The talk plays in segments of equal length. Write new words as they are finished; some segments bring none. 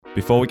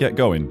Before we get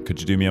going,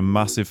 could you do me a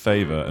massive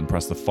favour and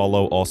press the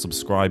follow or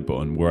subscribe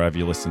button wherever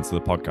you listen to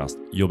the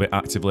podcast? You'll be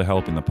actively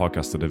helping the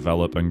podcast to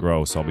develop and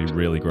grow, so I'll be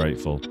really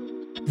grateful.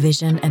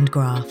 Vision and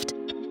Graft,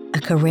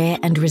 a career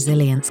and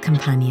resilience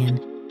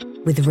companion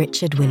with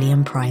Richard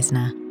William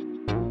Preisner.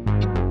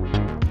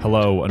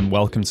 Hello and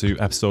welcome to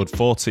episode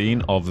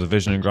 14 of the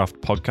Vision and Graft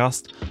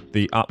podcast,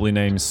 the aptly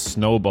named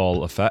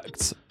Snowball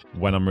Effect,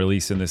 when I'm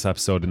releasing this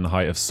episode in the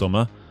height of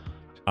summer.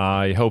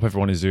 I hope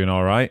everyone is doing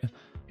all right.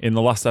 In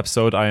the last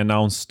episode, I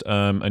announced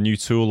a new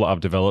tool that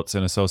I've developed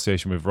in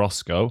association with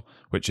Roscoe,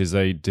 which is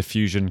a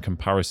diffusion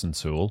comparison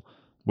tool.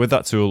 With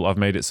that tool, I've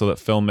made it so that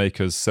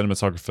filmmakers,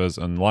 cinematographers,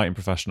 and lighting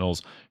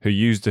professionals who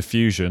use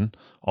diffusion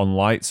on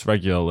lights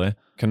regularly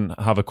can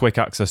have a quick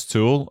access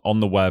tool on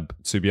the web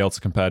to be able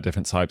to compare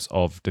different types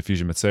of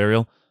diffusion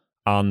material.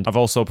 And I've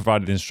also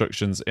provided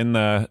instructions in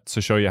there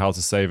to show you how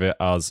to save it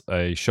as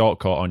a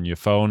shortcut on your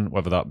phone,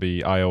 whether that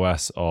be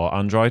iOS or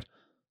Android.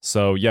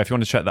 So yeah, if you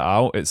want to check that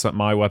out, it's at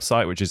my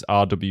website, which is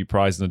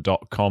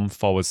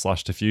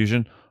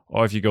rwpreisner.com/diffusion.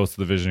 Or if you go to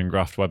the Vision and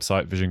Graft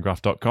website,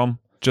 visiongraft.com,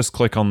 just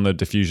click on the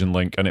diffusion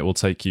link and it will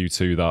take you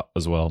to that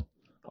as well.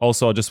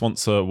 Also, I just want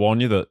to warn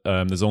you that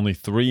there's only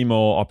 3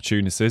 more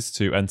opportunities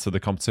to enter the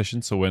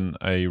competition to win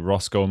a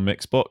Roscoe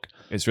Mixbook.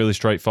 It's really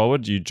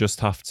straightforward. You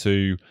just have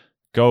to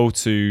go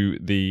to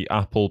the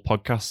Apple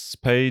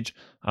Podcasts page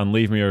and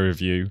leave me a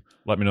review.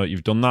 Let me know that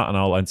you've done that and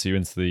I'll enter you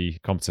into the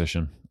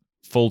competition.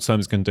 Full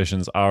terms and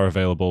conditions are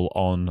available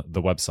on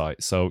the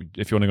website. So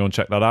if you want to go and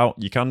check that out,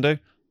 you can do.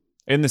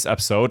 In this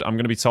episode, I'm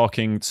going to be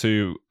talking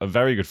to a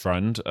very good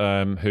friend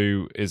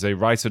who is a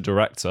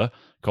writer-director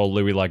called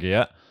Louis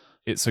Laguillette.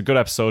 It's a good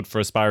episode for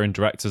aspiring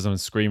directors and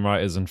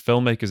screenwriters and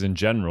filmmakers in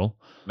general.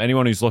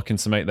 Anyone who's looking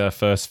to make their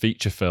first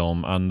feature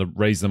film and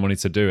raise the money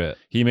to do it.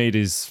 He made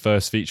his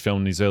first feature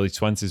film in his early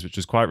 20s, which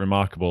was quite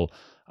remarkable.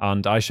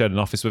 And I shared an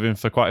office with him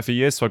for quite a few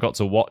years, so I got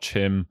to watch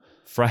him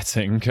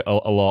fretting a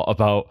lot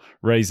about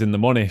raising the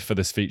money for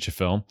this feature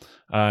film.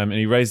 And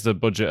he raised a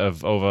budget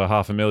of over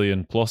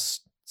 $500,000 plus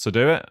to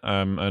do it.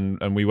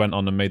 And we went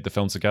on and made the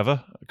film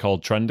together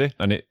called Trendy.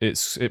 And it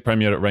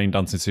premiered at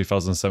Raindance in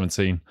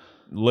 2017.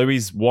 Louis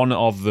is one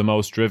of the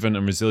most driven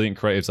and resilient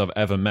creatives I've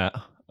ever met,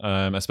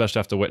 especially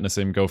after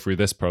witnessing him go through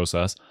this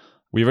process.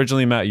 We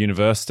originally met at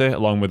university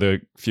along with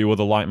a few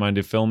other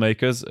like-minded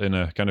filmmakers in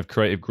a kind of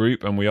creative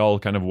group, and we all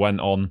kind of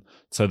went on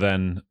to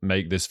then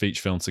make this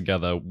feature film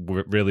together,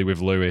 really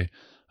with Louis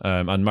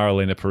and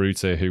Marilena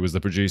Peruti, who was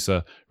the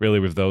producer, really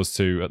with those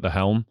two at the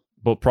helm.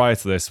 But prior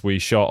to this, we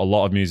shot a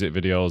lot of music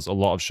videos, a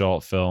lot of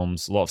short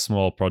films, a lot of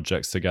small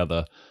projects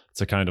together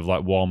to kind of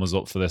like warm us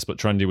up for this. But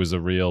Trendy was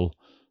a real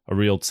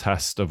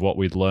test of what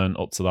we'd learned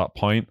up to that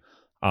point.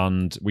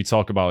 And we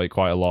talk about it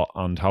quite a lot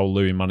and how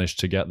Louis managed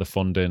to get the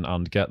funding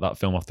and get that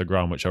film off the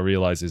ground, which I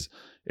realise is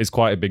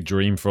quite a big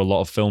dream for a lot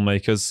of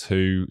filmmakers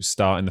who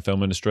start in the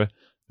film industry.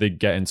 They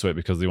get into it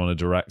because they want to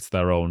direct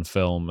their own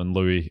film, and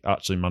Louis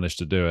actually managed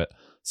to do it.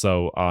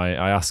 So I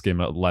asked him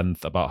at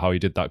length about how he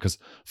did that, because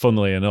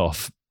funnily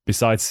enough,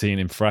 besides seeing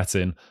him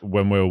fretting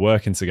when we were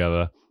working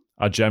together,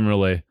 I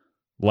generally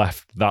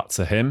left that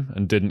to him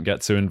and didn't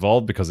get too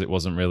involved because it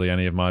wasn't really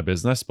any of my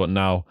business. But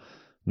now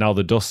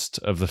the dust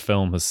of the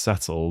film has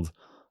settled,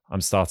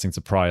 I'm starting to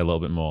pry a little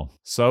bit more.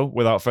 So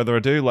without further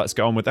ado, let's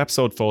get on with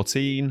episode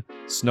 14,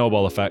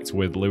 Snowball Effect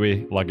with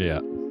Louis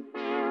Laguillette.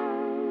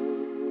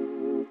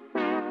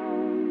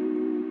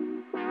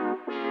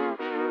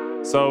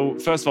 So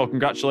first of all,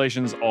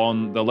 congratulations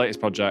on the latest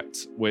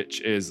project,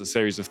 which is a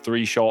series of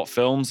 3 short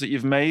films that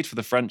you've made for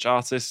the French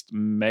artist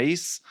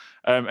Mace.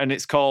 And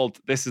it's called,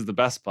 this is the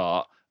best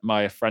part,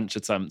 my French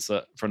attempts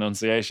at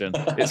pronunciation.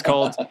 It's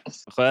called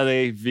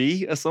Réelle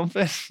Vie or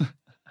something,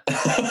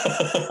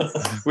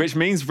 which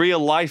means real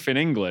life in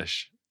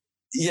English.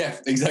 Yeah,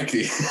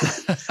 exactly.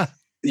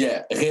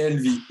 Yeah, Réelle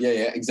Vie.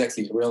 Yeah,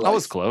 exactly. Real life. That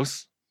was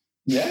close.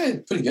 Yeah,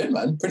 pretty good,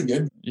 man. Pretty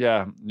good.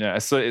 Yeah.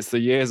 So it's the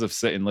years of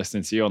sitting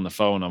listening to you on the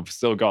phone. I've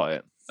still got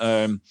it.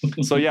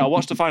 So yeah, I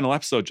watched the final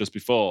episode just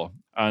before,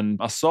 and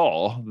I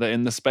saw that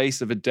in the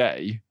space of a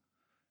day,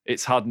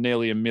 it's had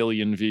nearly 1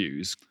 million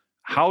views.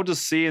 How does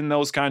seeing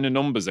those kind of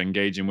numbers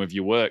engaging with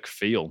your work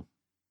feel?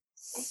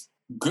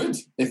 Good.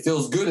 It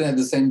feels good. And at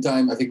the same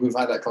time, I think we've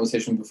had that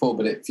conversation before,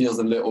 but it feels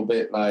a little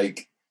bit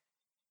like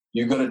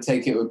you've got to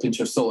take it with a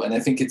pinch of salt. And I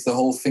think it's the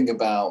whole thing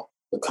about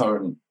the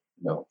current,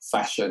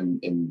 fashion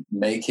in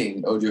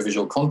making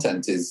audiovisual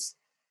content is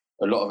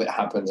a lot of it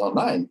happens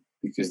online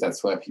because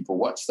that's where people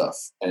watch stuff.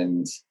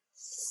 And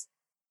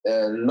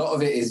a lot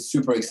of it is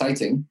super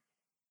exciting.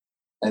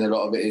 And a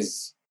lot of it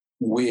is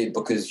weird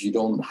because you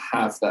don't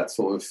have that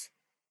sort of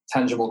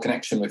tangible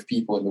connection with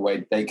people in the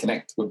way they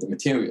connect with the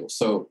material.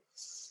 So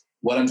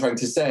what I'm trying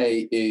to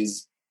say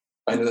is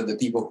I know that the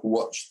people who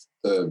watched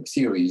the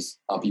series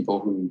are people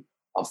who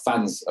are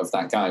fans of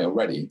that guy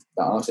already,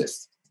 that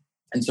artist.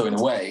 And so in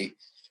a way,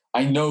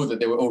 I know that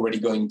they were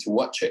already going to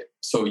watch it.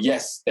 So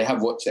yes, they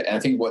have watched it. And I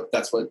think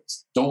that's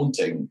what's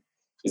daunting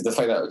is the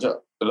fact that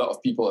a lot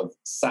of people have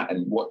sat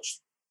and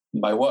watched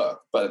my work.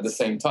 But at the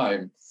same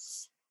time,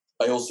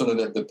 I also know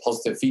that the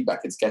positive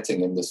feedback it's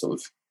getting and the sort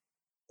of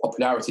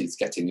popularity it's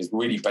getting is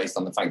really based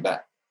on the fact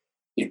that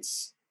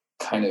it's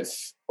kind of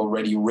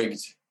already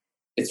rigged.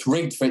 It's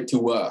rigged for it to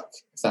work,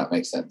 if that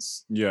makes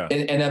sense. Yeah.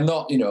 And I'm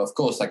not, of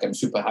course, like I'm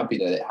super happy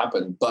that it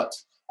happened, but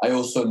I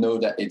also know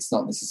that it's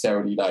not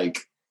necessarily like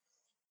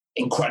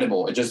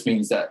incredible. It just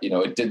means that,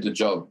 it did the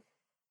job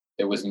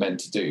it was meant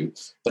to do.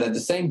 But at the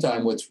same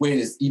time, what's weird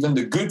is even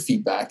the good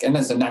feedback, and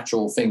that's a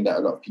natural thing that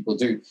a lot of people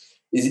do,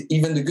 is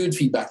even the good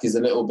feedback is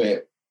a little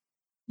bit,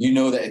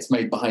 that it's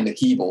made behind a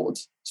keyboard.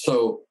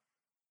 So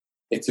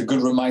it's a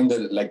good reminder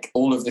that like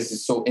all of this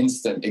is so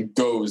instant, it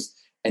goes,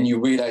 and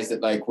you realize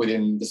that like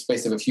within the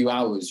space of a few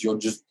hours, you're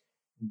just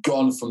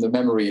gone from the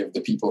memory of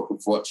the people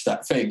who've watched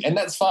that thing. And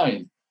that's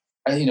fine.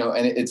 And,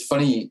 it's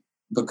funny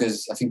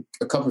because I think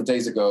a couple of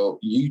days ago,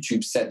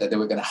 YouTube said that they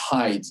were going to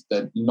hide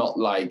the not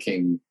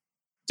liking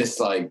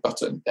dislike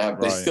button.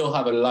 They still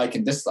have a like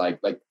and dislike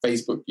like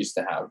Facebook used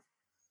to have.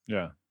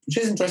 Yeah. Which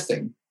is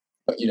interesting.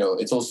 But,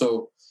 it's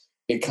also,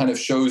 it kind of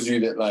shows you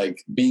that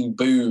like being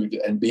booed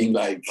and being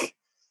like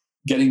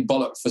getting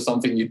bollocked for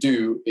something you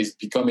do is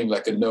becoming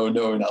like a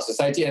no-no in our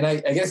society. And I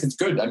guess it's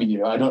good. I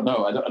mean, I don't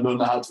know. I don't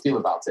know how to feel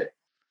about it.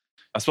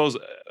 I suppose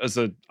as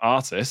an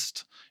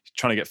artist,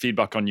 trying to get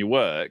feedback on your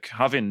work,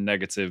 having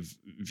negative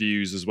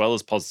views as well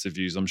as positive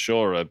views, I'm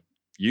sure are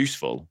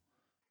useful.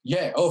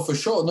 Yeah. Oh, for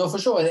sure. No, for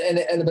sure.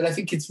 But I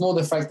think it's more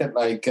the fact that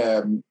like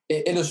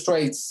it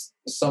illustrates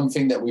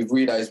something that we've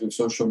realized with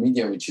social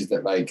media, which is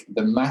that like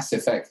the mass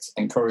effect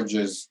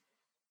encourages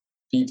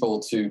people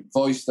to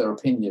voice their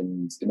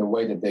opinions in a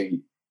way that they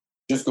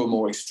just go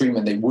more extreme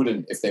and they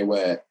wouldn't if they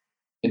were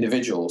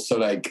individuals. So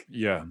like,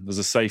 yeah, there's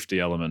a safety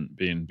element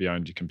being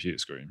behind your computer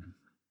screen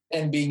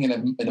and being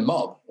in a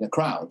mob, in a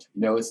crowd.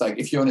 It's like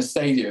if you're in a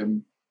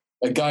stadium,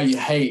 a guy you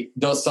hate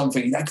does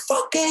something, you're like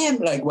fuck him,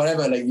 like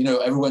whatever, like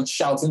everyone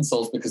shouts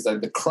insults because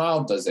the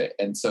crowd does it,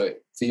 and so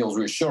it feels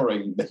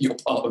reassuring that you're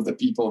part of the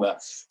people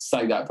that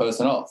slag that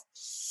person off.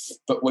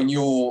 But when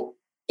you're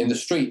in the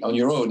street on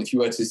your own, if you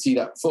were to see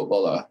that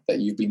footballer that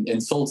you've been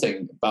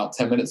insulting about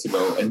 10 minutes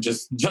ago and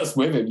just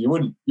with him, you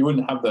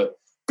wouldn't have the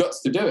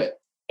guts to do it.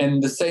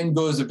 And the same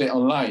goes a bit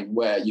online,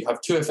 where you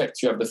have two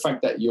effects. You have the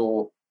fact that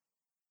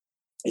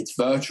it's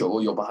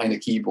virtual, you're behind a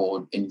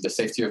keyboard in the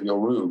safety of your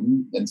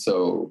room. And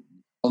so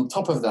on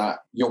top of that,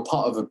 you're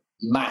part of a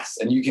mass,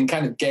 and you can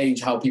kind of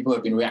gauge how people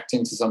have been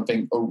reacting to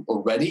something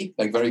already.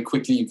 Like very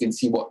quickly, you can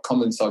see what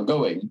comments are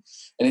going.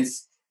 And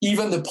it's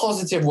even the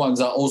positive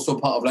ones are also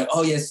part of like,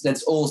 oh yes,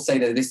 let's all say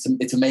that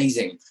it's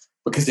amazing,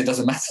 because it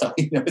doesn't matter.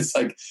 It's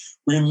like,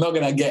 we're not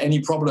going to get any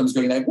problems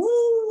going like,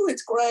 woo,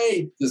 it's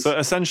great. So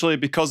essentially,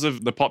 because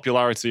of the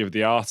popularity of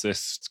the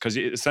artist, because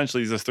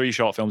essentially these are 3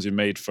 short films you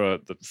made for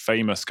the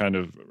famous kind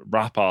of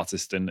rap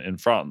artist in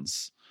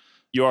France,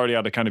 you already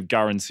had a kind of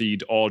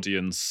guaranteed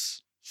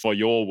audience for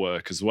your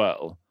work as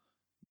well.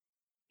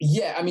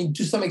 Yeah, I mean,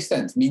 to some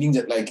extent, meaning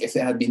that like if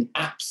it had been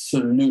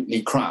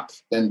absolutely crap,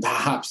 then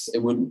perhaps it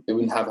wouldn't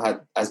have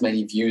had as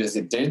many views as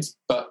it did.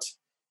 But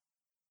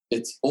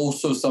it's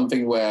also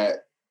something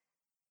where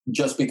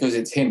just because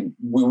it's him,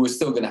 we were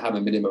still going to have a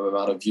minimum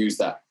amount of views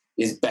that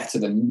is better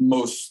than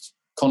most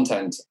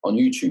content on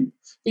YouTube.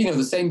 But,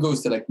 the same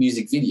goes to like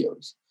music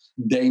videos.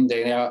 Day in,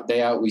 day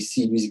out, we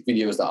see music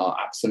videos that are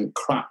absolute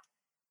crap.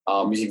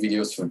 Music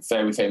videos from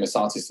very famous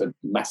artists with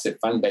massive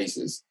fan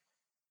bases.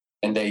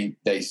 And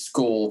they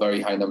score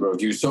very high number of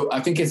views. So I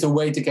think it's a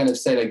way to kind of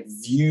say like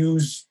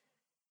views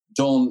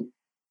don't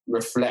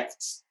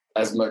reflect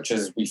as much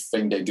as we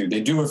think they do.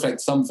 They do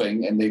reflect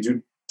something, and they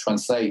do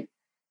translate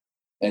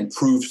and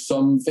prove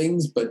some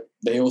things, but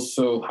they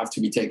also have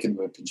to be taken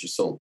with a pinch of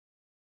salt.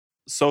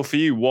 So for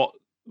you,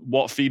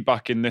 what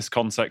feedback in this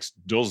context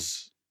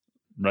does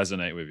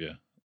resonate with you?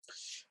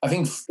 I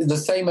think the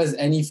same as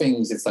anything.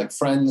 It's like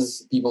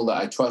friends, people that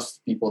I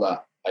trust, people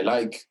that I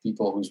like,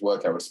 people whose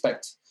work I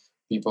respect,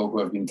 people who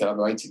have been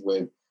collaborating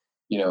with.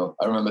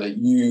 I remember that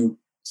you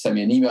sent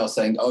me an email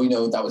saying, oh,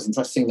 that was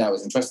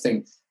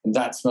interesting. And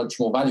that's much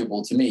more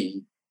valuable to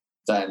me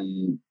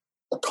than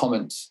a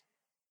comment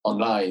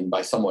online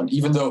by someone.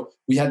 Even though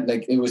we had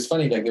it was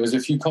funny, there was a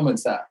few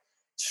comments that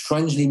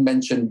strangely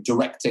mentioned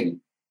directing,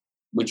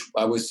 which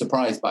I was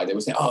surprised by. They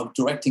were saying, oh,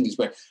 directing is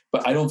great.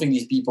 But I don't think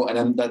these people,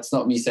 and that's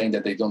not me saying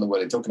that they don't know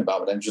what they're talking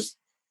about, but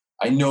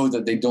I know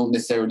that they don't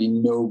necessarily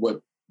know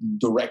what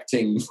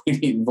directing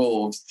really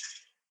involves.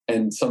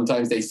 And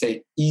sometimes they say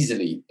it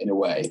easily in a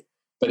way,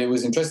 but it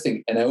was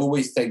interesting. And I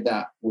always take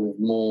that with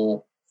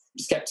more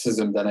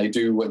skepticism than I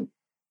do when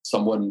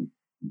someone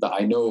that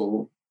I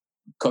know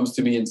comes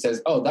to me and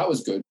says, oh, that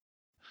was good.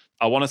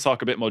 I want to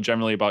talk a bit more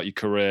generally about your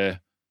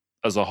career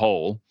as a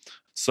whole.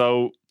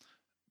 So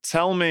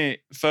tell me,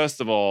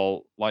 first of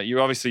all, like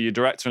you're obviously a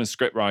director and a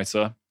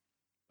scriptwriter,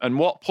 and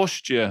what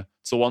pushed you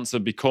to want to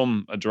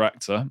become a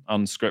director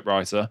and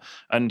scriptwriter?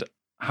 And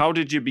how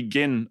did you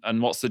begin,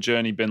 and what's the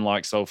journey been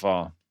like so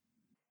far?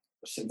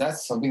 So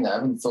that's something that I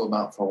haven't thought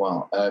about for a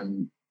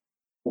while.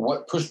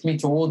 What pushed me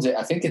towards it?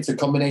 I think it's a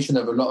combination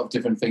of a lot of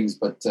different things.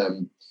 But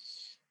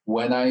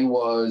when I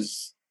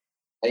was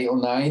 8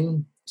 or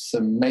 9,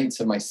 some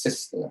mates of my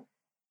sister,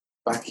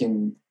 back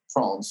in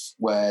France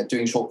were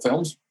doing short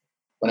films.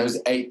 When I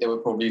was 8, they were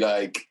probably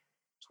like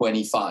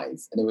 25, and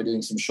they were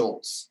doing some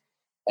shorts,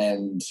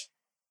 and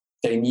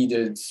they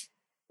needed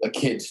a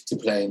kid to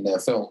play in their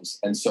films.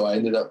 And so I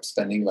ended up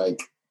spending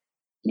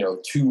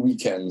 2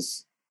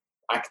 weekends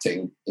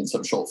acting in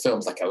some short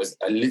films. I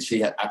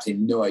literally had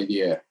absolutely no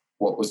idea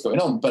what was going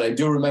on. But I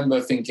do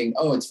remember thinking,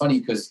 oh, it's funny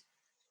because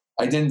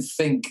I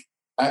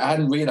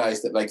hadn't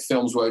realized that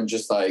films weren't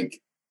just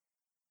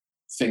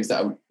things that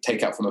I would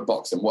take out from a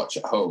box and watch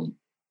at home.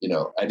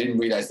 I didn't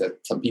realize that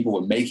some people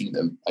were making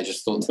them. I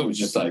just thought it was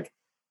just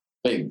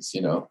things,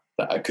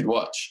 that I could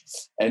watch.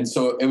 And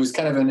so it was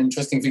kind of an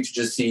interesting thing to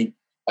just see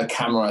a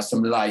camera,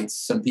 some lights,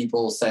 some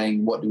people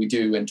saying, what do we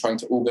do? And trying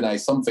to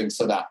organize something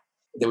so that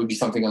there would be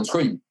something on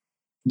screen.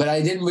 But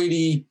I didn't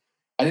really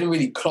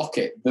clock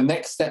it. The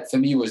next step for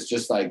me was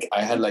just I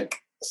had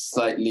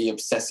slightly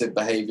obsessive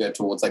behavior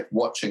towards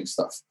watching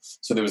stuff.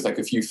 So there was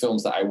a few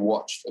films that I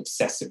watched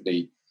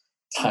obsessively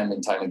time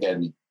and time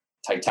again.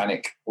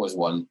 Titanic was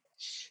one.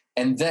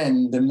 And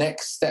then the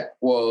next step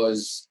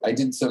was I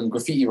did some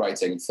graffiti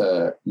writing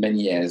for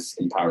many years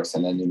in Paris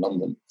and then in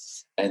London.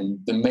 And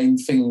the main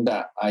thing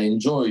that I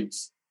enjoyed,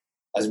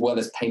 as well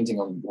as painting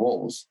on the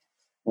walls,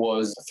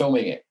 was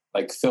filming it,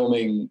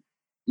 filming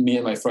me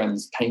and my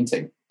friends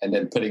painting and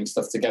then putting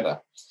stuff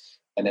together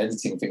and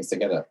editing things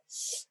together.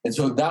 And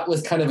so that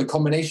was kind of a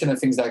combination of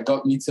things that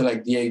got me to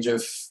the age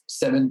of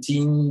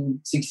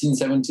 16,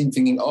 17,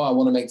 thinking, oh, I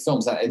want to make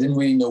films. I didn't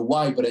really know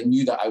why, but I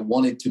knew that I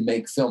wanted to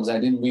make films. I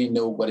didn't really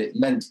know what it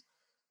meant.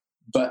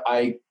 But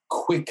I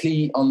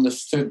quickly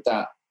understood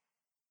that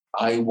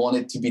I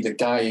wanted to be the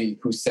guy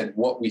who said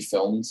what we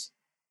filmed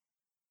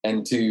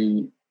and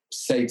to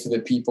say to the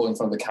people in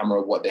front of the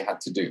camera what they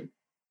had to do.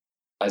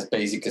 As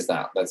basic as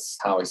that. That's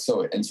how I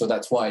saw it. And so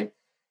that's why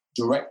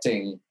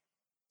directing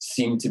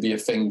seemed to be a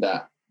thing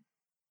that,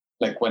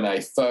 when I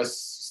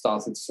first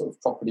started to sort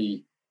of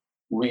properly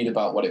read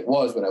about what it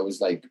was when I was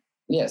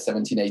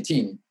 17,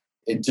 18,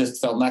 it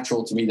just felt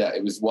natural to me that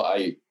it was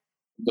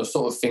the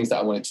sort of things that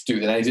I wanted to do.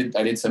 Then I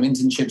did some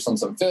internships on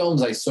some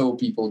films. I saw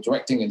people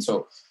directing. And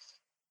so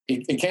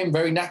it came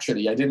very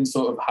naturally. I didn't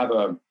sort of have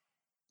a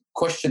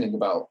questioning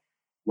about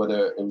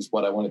whether it was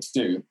what I wanted to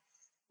do.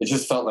 It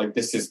just felt like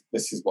this is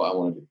what I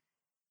want to do.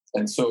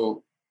 And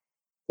so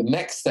the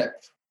next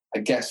step, I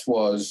guess,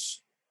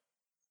 was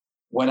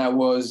when I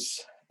was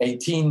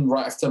 18,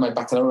 right after my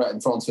baccalaureate in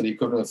France, so the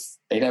equivalent of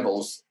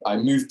A-levels, I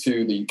moved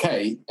to the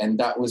UK, and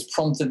that was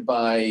prompted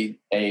by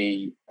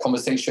a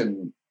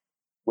conversation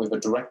with a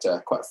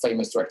director, quite a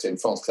famous director in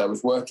France, because I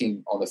was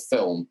working on a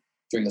film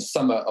during the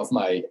summer of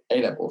my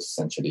A-levels,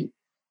 essentially.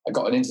 I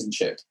got an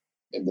internship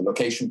in the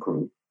location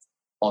crew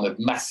on a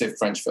massive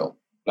French film,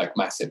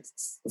 massive.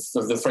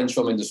 The French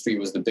film industry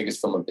was the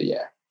biggest film of the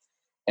year.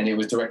 And it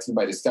was directed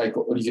by this guy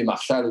called Olivier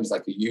Marchal, who's a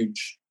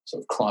huge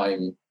sort of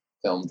crime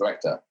film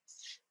director.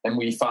 And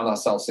we found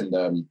ourselves in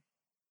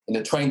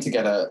the train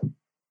together,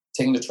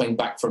 taking the train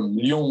back from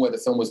Lyon, where the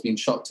film was being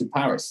shot, to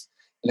Paris.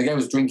 And the guy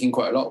was drinking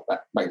quite a lot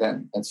back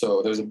then. And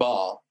so there was a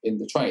bar in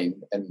the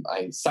train, and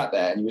I sat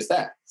there, and he was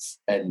there.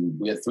 And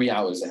we had 3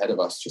 hours ahead of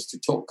us just to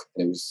talk.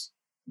 And it was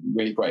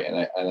really great.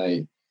 And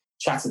I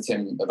chatted to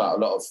him about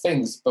a lot of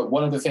things. But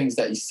one of the things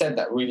that he said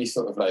that really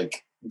sort of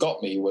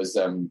got me was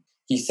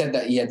he said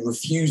that he had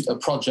refused a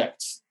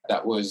project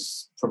that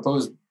was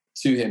proposed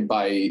to him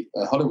by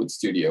a Hollywood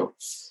studio,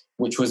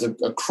 which was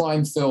a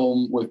crime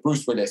film with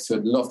Bruce Willis, who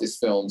had loved his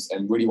films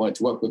and really wanted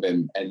to work with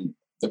him. And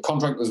the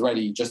contract was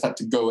ready, he just had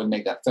to go and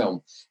make that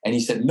film. And he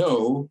said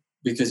no,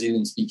 because he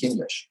didn't speak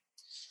English.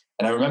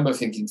 And I remember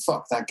thinking,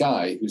 fuck, that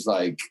guy who's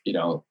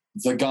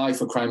the guy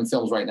for crime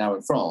films right now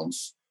in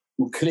France,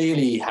 who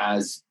clearly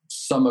has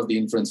some of the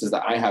influences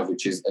that I have,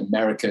 which is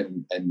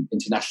American and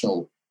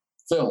international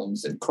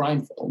films and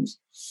crime films.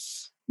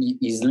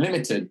 He's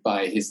limited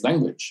by his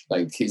language.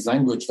 His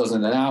language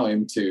doesn't allow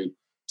him to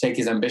take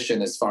his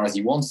ambition as far as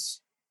he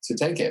wants to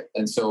take it.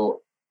 And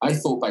so I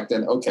thought back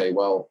then, okay,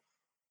 well,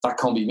 that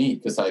can't be me,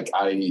 because I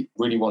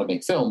really want to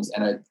make films,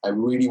 and I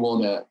really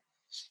want to.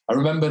 I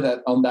remember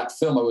that on that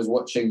film I was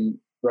watching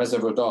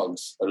Reservoir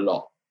Dogs a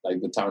lot,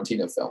 the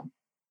Tarantino film.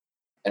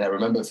 And I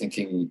remember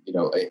thinking,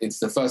 it's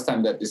the first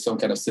time that this film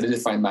kind of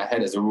solidified in my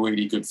head as a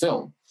really good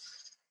film.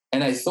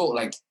 And I thought,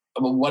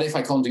 well, what if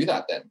I can't do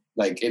that then?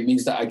 It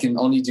means that I can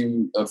only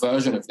do a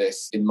version of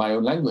this in my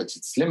own language.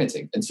 It's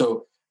limiting. And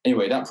so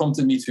anyway, that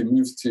prompted me to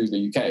move to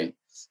the UK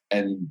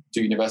and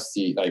do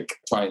university,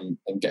 try and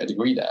get a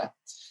degree there.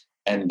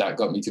 And that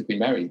got me to Queen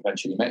Mary,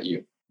 eventually met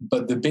you.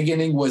 But the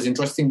beginning was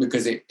interesting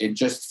because it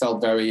just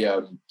felt very,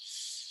 and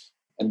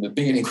the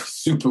beginning was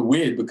super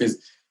weird because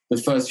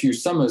the first few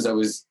summers I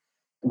was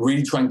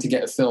really trying to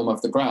get a film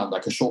off the ground,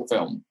 a short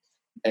film.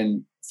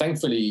 And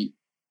thankfully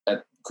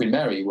at Queen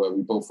Mary, where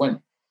we both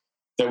went,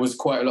 there was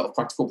quite a lot of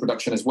practical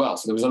production as well.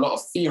 So there was a lot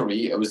of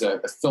theory. It was a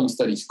film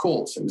studies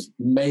course. It was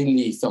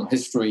mainly film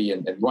history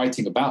and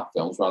writing about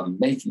films rather than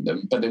making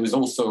them. But there was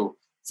also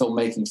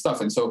filmmaking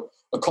stuff. And so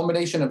a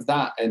combination of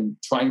that and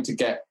trying to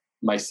get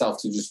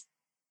myself to just,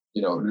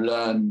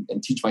 learn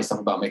and teach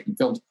myself about making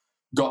films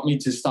got me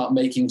to start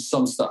making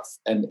some stuff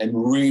and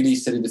really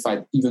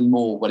solidified even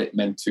more what it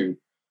meant to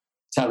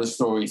tell a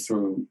story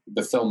through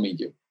the film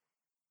medium.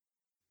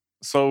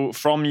 So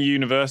from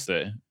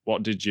university,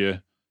 what did you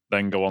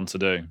then go on to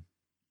do?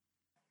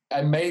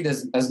 I made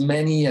as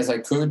many as I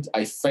could.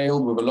 I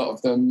failed with a lot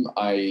of them.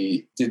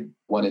 I did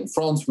one in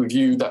France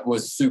review that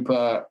was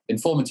super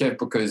informative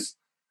because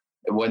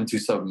it went to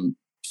some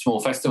small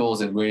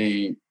festivals and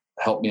really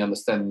helped me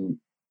understand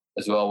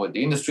as well what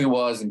the industry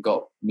was and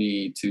got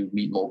me to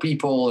meet more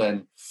people.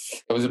 And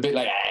it was a bit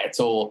like, it's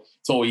all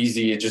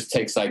easy. It just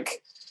takes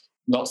like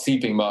not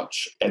sleeping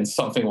much and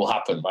something will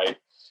happen, right?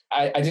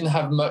 I didn't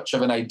have much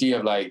of an idea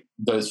of like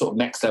the sort of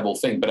next level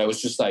thing, but I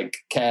was just like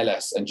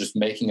careless and just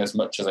making as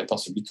much as I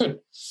possibly could.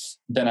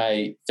 Then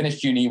I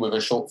finished uni with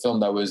a short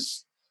film that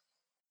was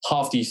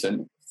half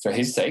decent for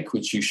his sake,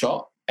 which you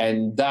shot.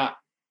 And that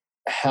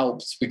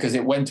helped because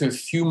it went to a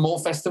few more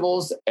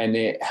festivals and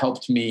it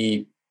helped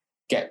me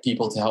get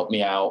people to help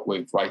me out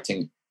with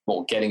writing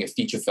or getting a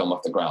feature film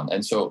off the ground.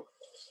 And so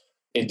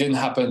it didn't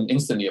happen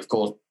instantly, of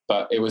course,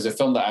 but it was a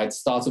film that I had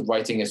started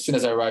writing as soon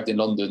as I arrived in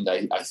London.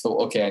 I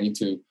thought, okay, I need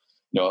to,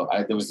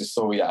 there was this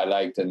story that I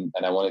liked and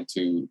I wanted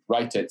to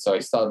write it. So I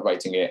started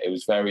writing it. It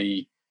was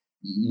very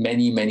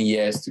many, many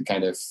years to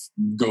kind of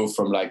go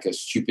from like a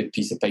stupid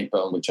piece of paper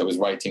on which I was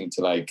writing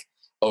to like,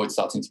 oh, it's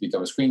starting to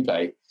become a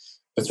screenplay.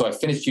 But so I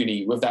finished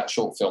uni with that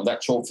short film.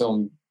 That short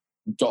film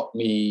got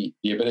me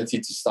the ability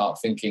to start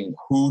thinking,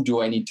 who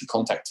do I need to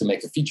contact to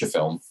make a feature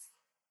film?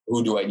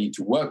 Who do I need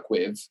to work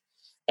with?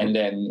 And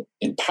then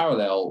in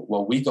parallel,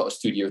 we got a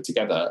studio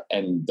together,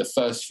 and the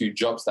first few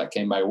jobs that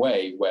came my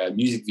way were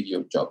music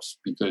video jobs.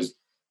 Because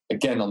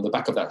again, on the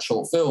back of that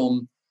short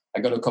film, I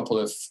got a couple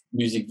of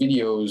music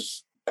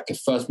videos, like a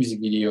first music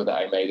video that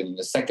I made and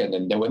the second,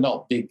 and they were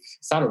not big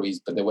salaries,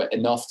 but they were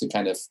enough to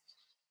kind of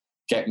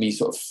get me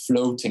sort of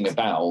floating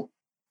about.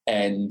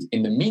 And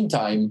in the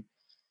meantime,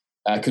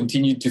 I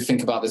continued to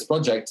think about this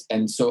project.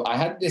 And so I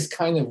had this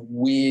kind of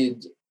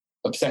weird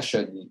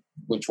obsession,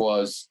 which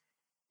was,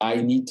 I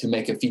need to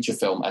make a feature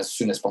film as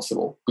soon as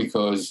possible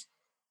because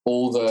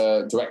all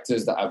the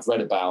directors that I've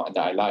read about and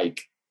that I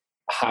like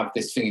have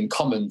this thing in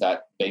common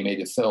that they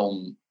made a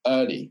film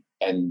early.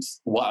 And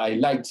what I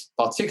liked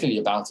particularly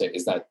about it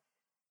is that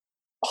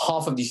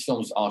half of these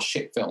films are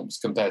shit films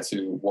compared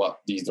to what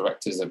these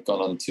directors have gone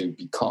on to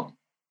become.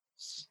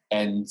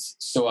 And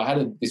so I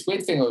had this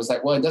weird thing. I was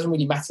like, well, it doesn't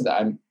really matter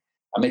that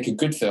I make a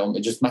good film.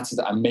 It just matters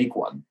that I make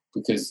one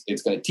because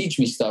it's going to teach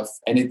me stuff.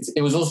 And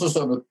it was also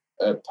sort of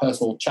a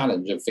personal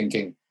challenge of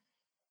thinking,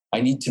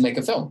 I need to make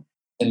a film.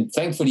 And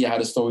thankfully, I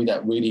had a story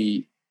that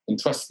really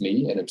interested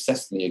me and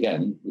obsessed me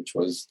again, which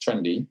was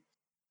Trendy.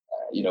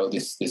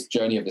 This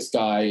journey of this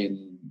guy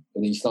in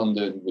East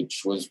London,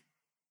 which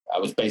I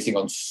was basing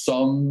on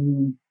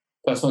some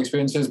personal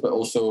experiences, but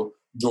also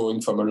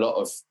drawing from a lot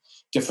of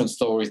different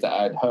stories that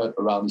I had heard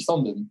around East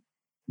London,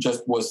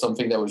 just was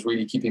something that was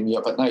really keeping me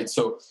up at night.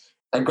 So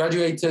I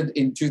graduated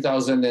in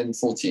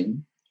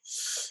 2014,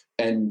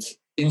 and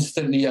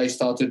instantly I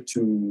started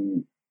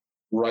to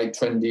write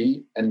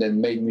Trendy and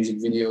then made music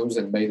videos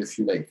and made a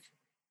few like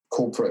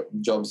corporate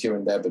jobs here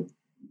and there, but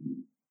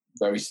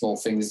very small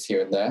things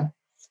here and there.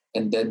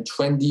 And then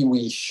Trendy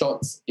we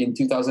shot in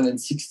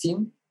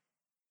 2016.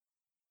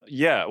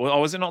 Yeah,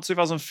 well, was it not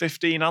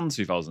 2015 and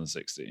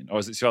 2016? Or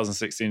was it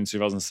 2016 and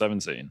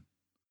 2017?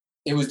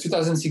 It was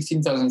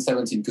 2016,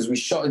 2017, because we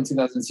shot in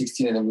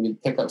 2016 and then we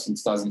did pickups in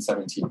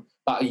 2017,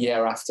 about a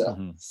year after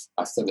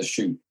the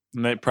shoot.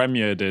 And it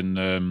premiered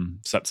in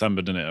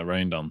September, didn't it, at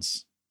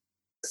Raindance?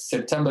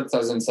 September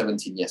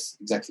 2017, yes,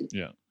 exactly.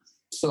 Yeah.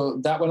 So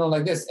that went on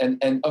like this.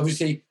 And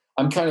obviously,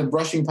 I'm kind of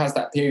brushing past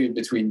that period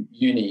between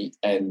uni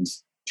and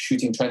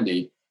shooting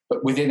Trendy.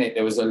 But within it,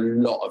 there was a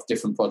lot of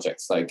different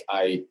projects. Like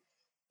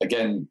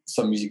again,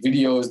 some music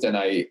videos, then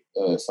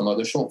some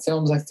other short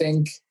films, I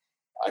think.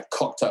 I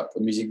cocked up a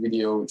music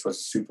video, which was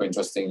a super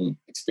interesting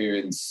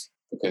experience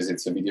because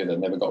it's a video that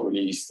never got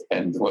released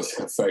and was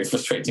a very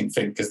frustrating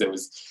thing because there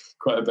was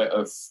quite a bit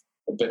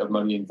of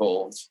money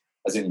involved,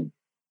 as in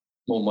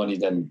more money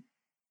than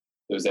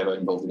there was ever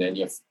involved in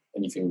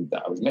anything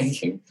that I was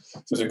making. So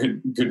it was a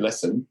good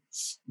lesson.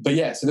 But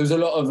yeah, so there was a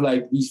lot of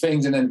like these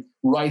things and then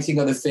writing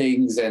other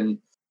things and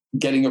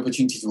getting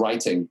opportunities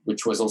writing,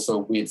 which was also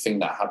a weird thing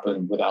that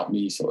happened without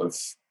me sort of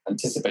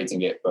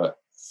anticipating it. But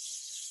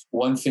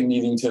one thing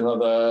leading to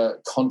another,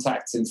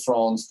 contacts in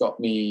France got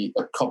me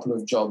a couple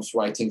of jobs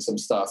writing some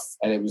stuff.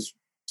 And it was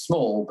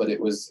small, but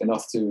it was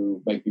enough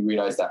to make me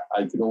realize that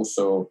I could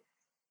also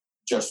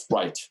just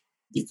write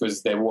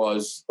because there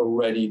was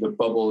already the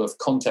bubble of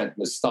content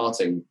was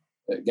starting.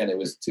 Again, it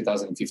was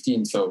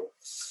 2015. So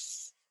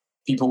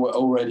people were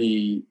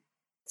already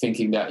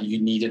thinking that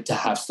you needed to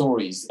have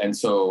stories. And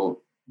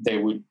so they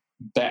would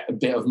bet a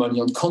bit of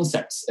money on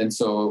concepts. And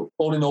so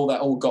all in all,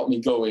 that all got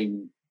me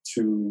going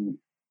to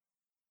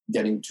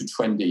getting to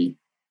Trendy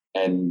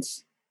and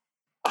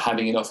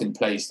having enough in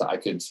place that I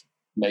could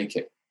make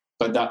it.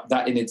 But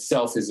that in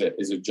itself is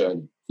a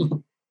journey.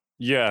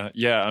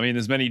 Yeah. I mean,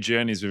 there's many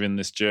journeys within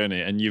this journey,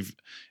 and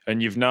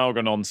you've now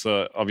gone on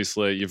to,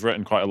 obviously you've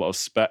written quite a lot of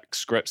spec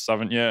scripts,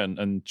 haven't you,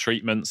 and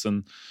treatments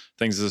and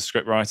things as a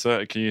script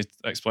writer. Can you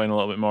explain a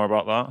little bit more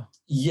about that?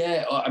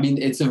 Yeah, I mean,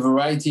 it's a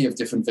variety of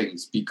different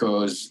things,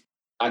 because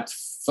at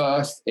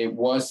first it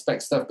was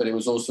spec stuff, but it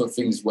was also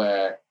things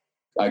where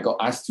I got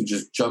asked to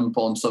just jump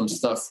on some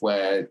stuff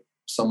where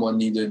someone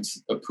needed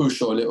a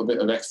push or a little bit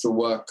of extra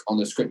work on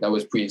the script that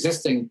was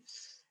pre-existing.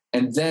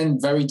 And then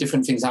very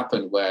different things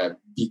happened where,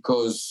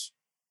 because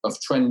of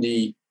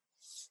Trendy,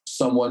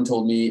 someone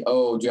told me,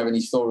 oh, do you have any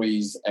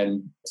stories?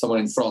 And someone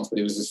in France, but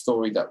it was a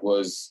story that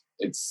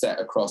it's set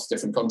across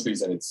different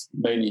countries and it's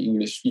mainly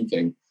English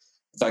speaking.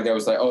 That guy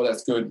was like, oh,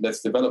 that's good,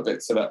 let's develop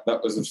it. So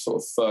that was the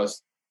sort of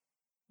first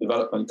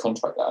development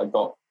contract that I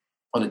got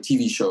on a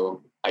TV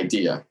show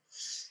idea.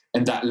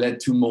 And that led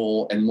to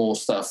more and more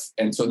stuff.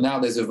 And so now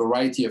there's a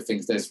variety of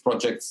things. There's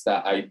projects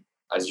that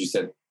as you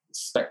said,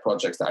 spec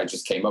projects that I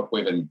just came up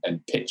with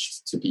and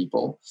pitched to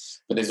people.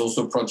 But there's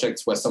also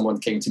projects where someone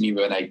came to me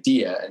with an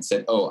idea and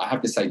said, oh, I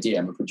have this idea,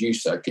 I'm a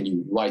producer, can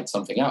you write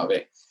something out of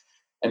it?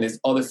 And there's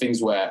other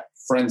things where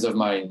friends of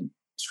mine,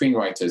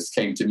 screenwriters,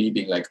 came to me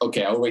being like,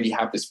 okay, I already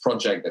have this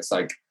project that's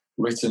like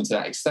written to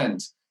that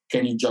extent.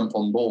 Can you jump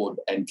on board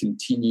and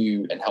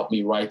continue and help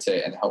me write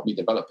it and help me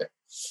develop it?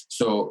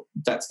 So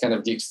that's kind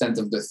of the extent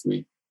of the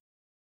three.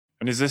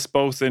 And is this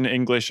both in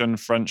English and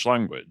French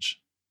language?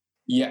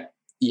 Yeah.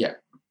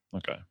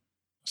 Okay. I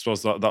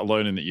suppose that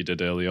learning that you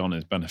did early on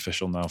is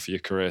beneficial now for your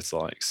career to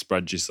like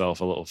spread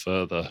yourself a little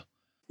further.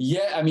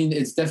 Yeah, I mean,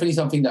 it's definitely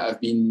something that I've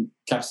been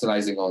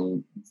capitalizing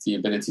on, the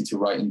ability to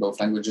write in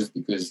both languages,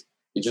 because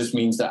it just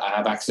means that I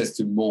have access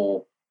to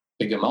more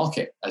bigger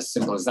market, as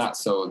simple as that.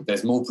 So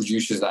there's more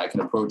producers that I can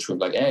approach with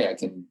like, hey, I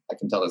can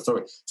tell the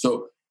story.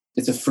 So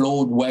it's a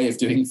flawed way of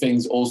doing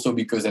things also,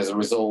 because as a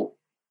result,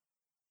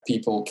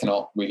 people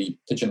cannot really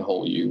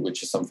pigeonhole you,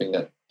 which is something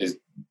that is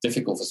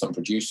difficult for some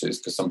producers,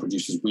 because some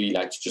producers really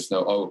like to just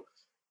know, oh,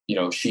 you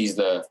know, she's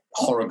the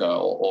horror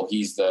girl or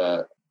he's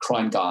the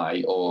crime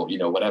guy or, you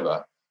know,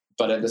 whatever.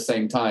 But at the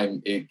same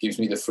time, it gives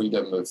me the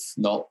freedom of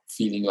not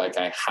feeling like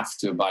I have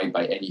to abide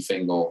by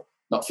anything or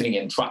not feeling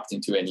entrapped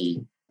into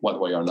any one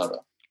way or another.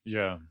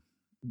 Yeah.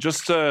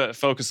 Just to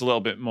focus a little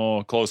bit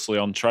more closely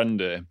on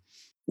Trendy.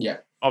 Yeah.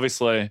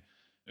 Obviously, it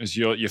was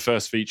your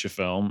first feature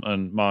film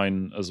and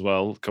mine as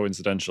well,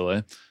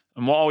 coincidentally.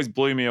 And what always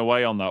blew me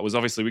away on that was,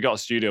 obviously we got a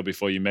studio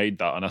before you made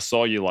that, and I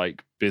saw you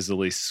like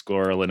busily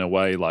squirreling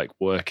away, like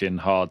working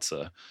hard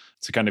to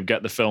kind of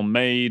get the film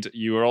made.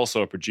 You were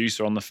also a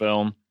producer on the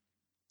film.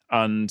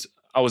 And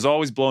I was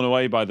always blown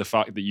away by the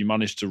fact that you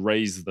managed to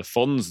raise the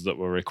funds that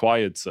were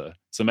required to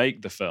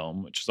make the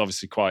film, which is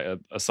obviously quite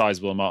a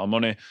sizable amount of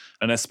money.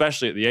 And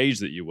especially at the age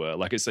that you were,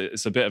 like it's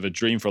a bit of a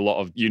dream for a lot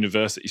of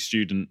university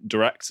student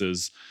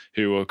directors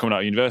who are coming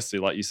out of university.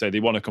 Like you say, they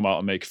want to come out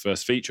and make a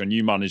first feature, and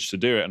you managed to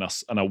do it.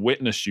 And I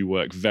witnessed you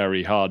work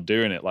very hard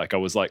doing it. Like I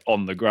was like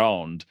on the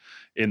ground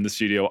in the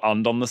studio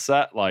and on the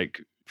set, like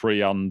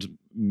pre and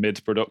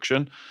mid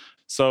production.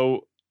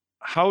 So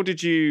how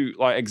did you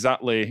like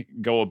exactly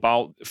go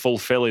about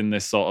fulfilling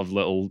this sort of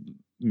little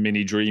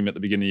mini dream at the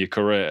beginning of your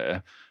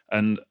career?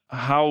 And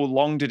how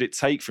long did it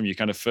take from you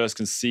kind of first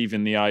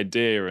conceiving the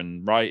idea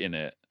and writing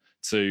it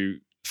to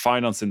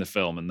financing the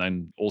film and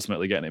then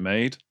ultimately getting it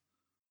made?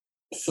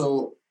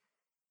 So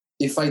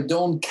if I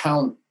don't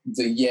count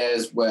the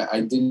years where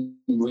I didn't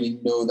really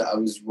know that I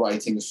was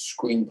writing a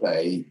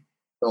screenplay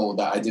or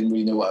that I didn't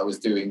really know what I was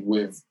doing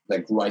with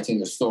like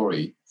writing a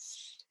story,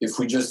 if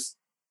we just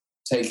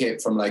take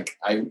it from like,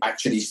 I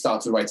actually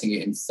started writing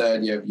it in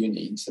third year of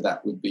uni, so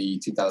that would be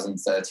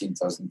 2013,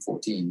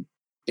 2014.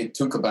 It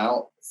took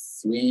about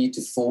 3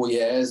 to 4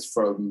 years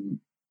from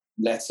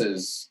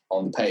letters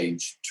on the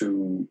page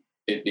to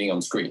it being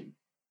on screen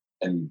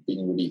and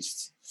being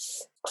released.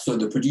 So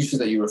the producers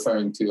that you're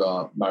referring to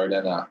are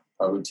Marilena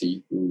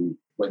Paruti, who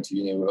went to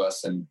uni with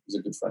us and is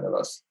a good friend of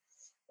us.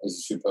 Is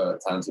a super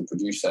talented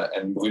producer.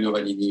 And Bruno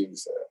Vanini,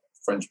 who's a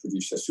French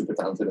producer, super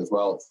talented as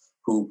well,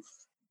 who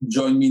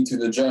joined me into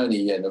the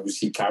journey and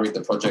obviously carried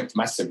the project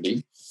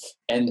massively.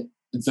 And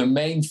the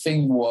main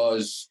thing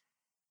was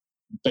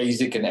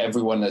basic, and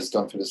everyone has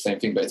gone through the same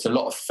thing, but it's a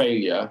lot of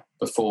failure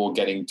before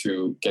getting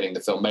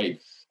the film made,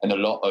 and a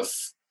lot of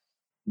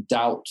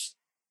doubt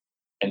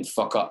and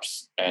fuck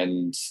ups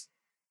and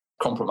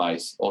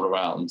compromise all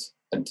around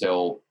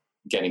until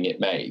getting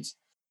it made.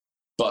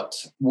 But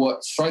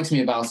what strikes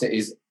me about it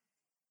is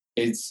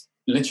it's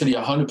literally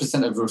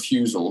 100% of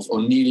refusals,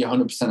 or nearly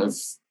 100% of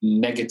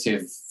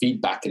negative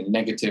feedback and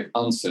negative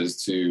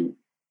answers to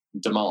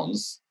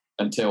demands,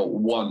 until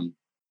one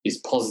is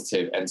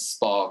positive and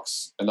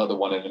sparks another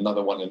one and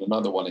another one and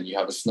another one, and you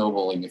have a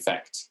snowballing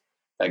effect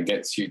that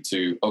gets you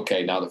to,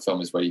 okay, now the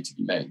film is ready to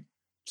be made.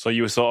 So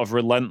you were sort of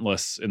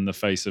relentless in the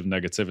face of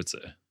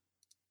negativity.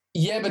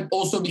 Yeah, but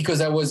also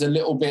because I was a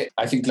little bit,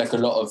 I think like a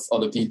lot of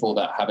other people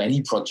that have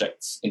any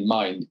projects in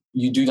mind,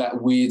 you do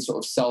that weird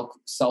sort of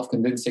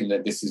self-convincing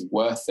that this is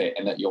worth it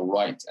and that you're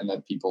right and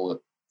that people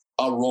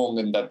are wrong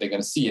and that they're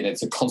going to see. And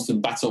it's a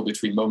constant battle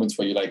between moments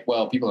where you're like,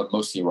 well, people are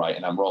mostly right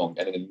and I'm wrong.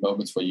 And then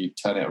moments where you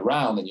turn it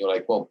around and you're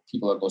like, well,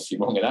 people are mostly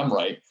wrong and I'm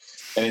right.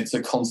 And it's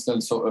a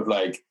constant sort of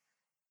like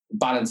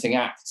balancing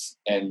act.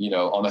 And,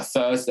 on a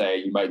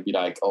Thursday, you might be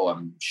like, oh,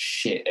 I'm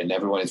shit and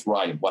everyone is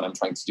right. What I'm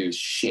trying to do is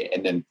shit.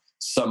 And then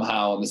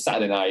somehow on the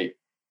Saturday night,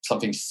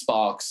 something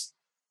sparks,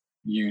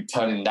 you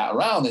turning that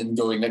around and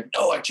going like,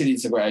 no, actually,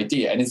 it's a great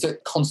idea. And it's a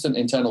constant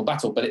internal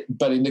battle.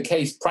 But in the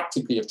case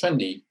practically of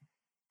Trendy,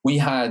 we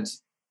had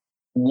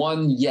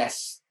one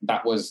yes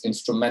that was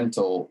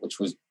instrumental, which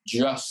was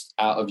just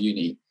out of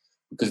uni,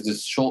 because the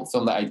short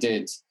film that I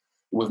did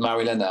with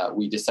Marilena,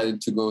 we decided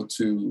to go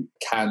to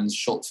Cannes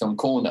Short Film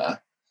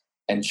Corner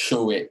and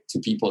show it to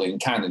people in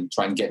Cannes and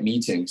try and get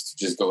meetings to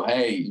just go,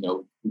 hey,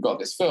 we've got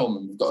this film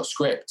and we've got a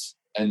script.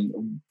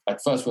 And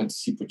at first went to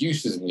see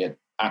producers and we had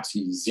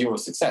absolutely zero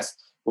success.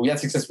 But we had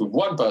success with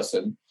one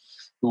person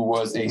who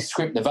was a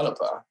script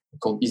developer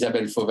called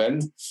Isabelle Fauvel,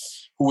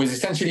 who was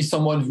essentially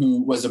someone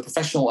who was a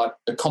professional at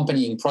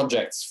accompanying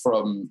projects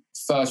from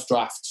first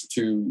draft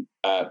to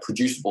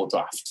producible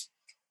draft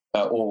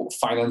or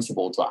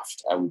financeable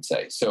draft, I would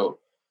say. So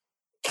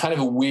kind of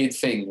a weird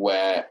thing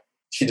where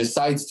she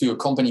decides to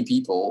accompany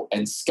people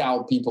and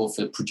scout people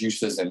for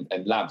producers and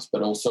labs.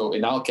 But also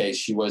in our case,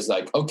 she was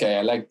like, okay,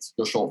 I liked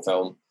your short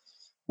film.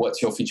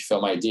 What's your feature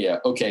film idea?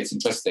 Okay, it's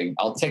interesting.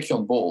 I'll take you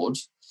on board.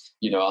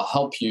 I'll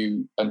help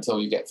you until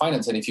you get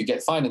finance. And if you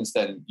get finance,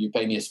 then you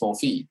pay me a small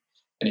fee.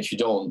 And if you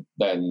don't,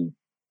 then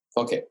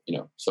okay,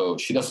 So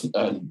she doesn't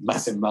earn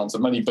massive amounts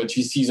of money, but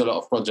she sees a lot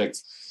of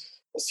projects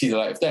see the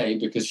light of day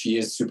because she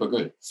is super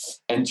good.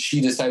 And she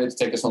decided to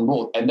take us on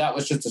board. And that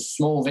was just a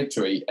small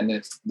victory. And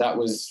that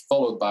was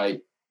followed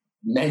by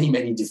many,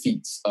 many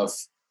defeats of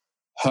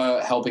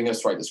her helping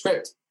us write the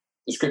script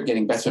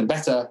getting better and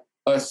better,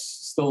 us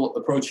still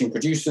approaching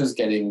producers,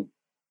 getting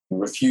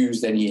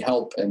refused any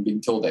help and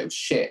being told that it was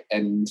shit,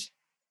 and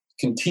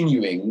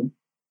continuing.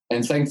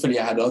 And thankfully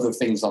I had other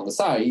things on the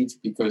side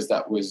because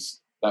that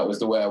was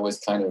the way I was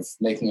kind of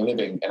making a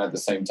living. And at the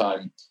same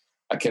time,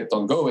 I kept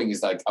on going.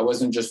 It's like I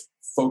wasn't just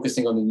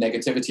focusing on the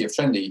negativity of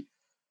Trendy.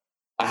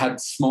 I had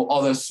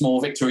other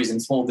small victories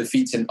and small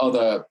defeats in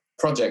other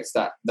projects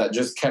that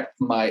just kept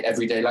my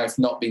everyday life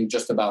not being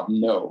just about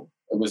no.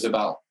 It was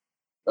about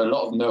a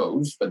lot of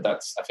no's, but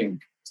that's, I think,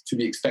 to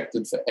be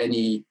expected for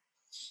anyone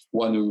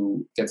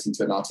who gets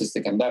into an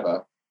artistic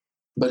endeavor.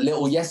 But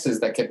little yeses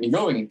that kept me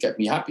going and kept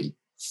me happy.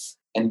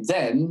 And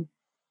then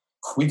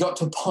we got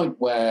to a point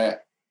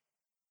where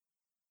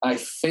I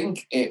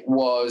think it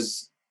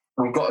was,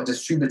 we got a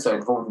distributor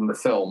involved in the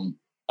film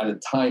at a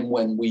time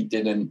when we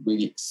didn't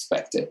really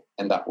expect it.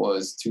 And that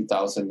was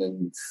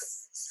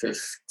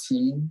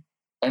 2015,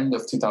 end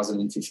of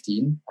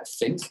 2015, I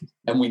think.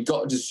 And we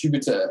got a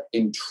distributor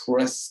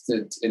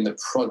interested in the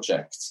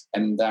project.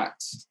 And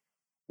that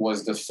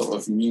was the sort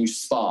of new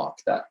spark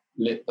that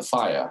lit the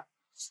fire.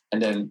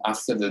 And then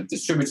after the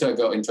distributor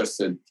got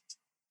interested,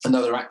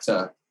 another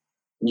actor,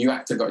 new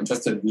actor got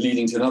interested,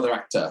 leading to another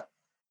actor,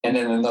 and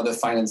then another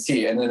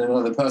financier, and then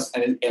another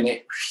person, and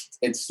it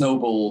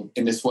snowballed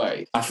in this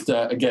way.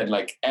 After, again,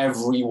 like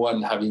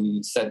everyone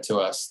having said to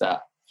us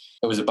that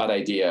it was a bad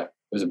idea,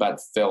 it was a bad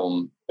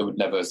film, it would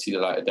never see the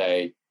light of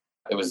day,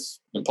 it was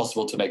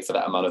impossible to make for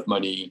that amount of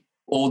money,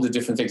 all the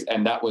different things.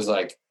 And that was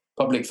like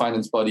public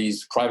finance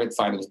bodies, private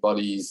finance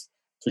bodies,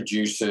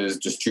 producers,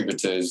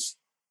 distributors,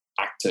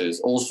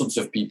 actors, all sorts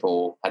of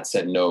people had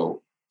said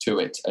no to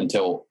it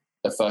until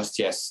the first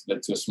yes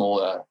led to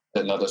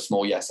another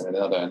small yes, and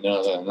another,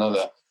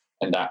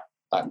 and that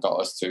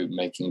got us to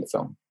making the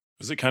film.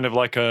 Was it kind of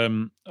like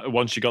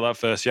once you got that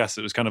first yes,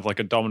 it was kind of like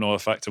a domino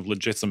effect of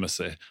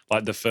legitimacy?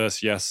 Like the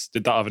first yes,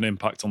 did that have an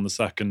impact on the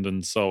second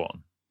and so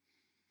on?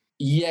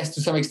 Yes,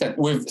 to some extent.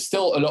 With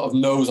still a lot of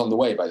no's on the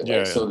way, by the way.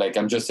 Yeah. So like,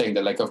 I'm just saying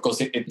that, like, of course,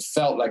 it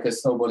felt like a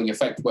snowballing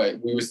effect where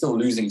we were still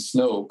losing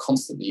snow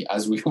constantly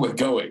as we were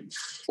going,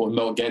 or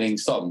not getting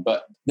some.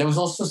 But there was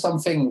also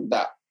something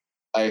that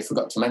I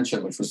forgot to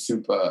mention, which was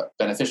super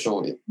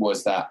beneficial. It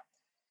was that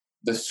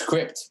the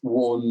script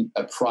won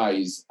a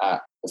prize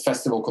at a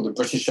festival called the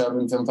British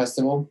Urban Film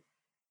Festival,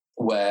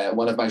 where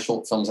one of my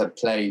short films had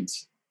played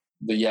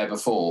the year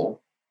before.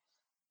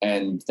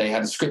 And they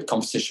had a script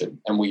competition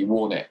and we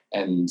won it.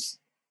 And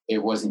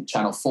it was in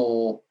Channel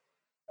 4.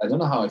 I don't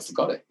know how I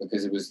forgot it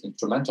because it was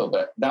instrumental,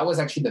 but that was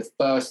actually the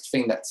first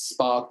thing that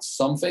sparked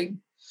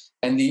something.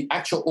 And the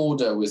actual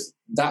order was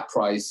that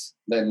prize.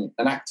 Then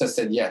an actor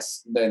said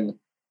yes. Then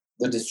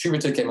the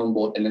distributor came on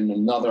board and then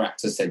another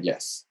actor said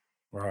yes.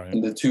 Right.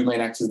 And the two main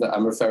actors that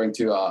I'm referring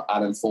to are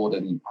Alan Ford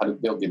and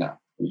Haluk Bilginer,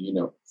 who you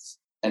know.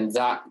 And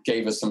that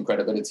gave us some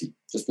credibility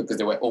just because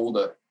they were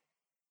older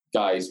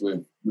guys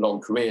with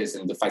long careers,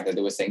 and the fact that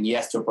they were saying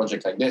yes to a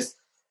project like this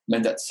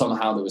meant that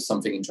somehow there was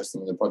something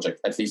interesting in the project,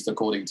 at least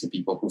according to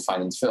people who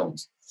finance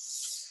films.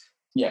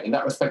 Yeah, in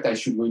that respect, I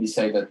should really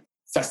say that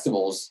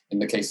festivals, in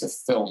the case of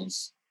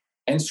films,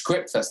 and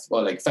script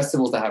festivals, like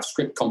festivals that have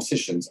script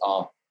competitions,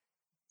 are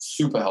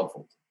super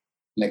helpful.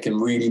 And they can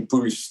really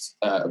boost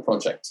a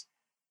project.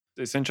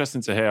 It's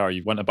interesting to hear how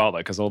you went about that,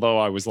 because although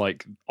I was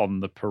like on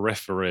the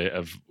periphery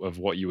of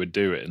what you were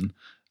doing,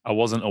 I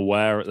wasn't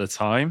aware at the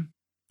time,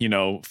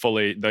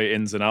 fully the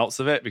ins and outs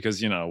of it,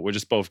 because, we're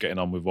just both getting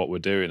on with what we're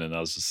doing. And I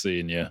was just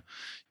seeing you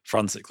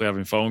frantically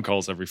having phone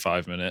calls every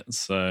 5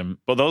 minutes.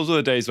 But those were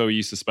the days where we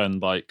used to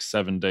spend like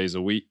 7 days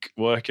a week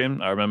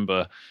working. I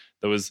remember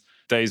there was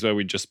days where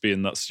we'd just be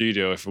in that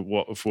studio. If we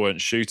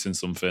weren't shooting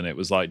something, it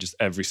was like just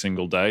every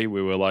single day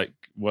we were like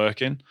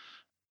working.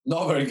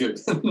 Not very good.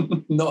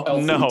 Not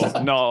healthy. No, not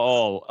at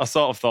all. I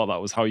sort of thought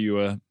that was how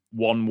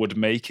one would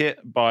make it,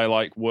 by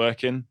like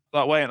working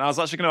that way. And I was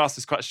actually going to ask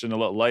this question a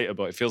little later,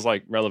 but it feels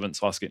like relevant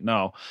to ask it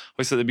now.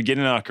 Obviously, at the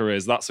beginning of our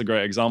careers, that's a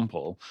great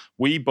example.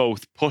 We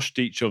both pushed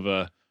each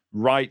other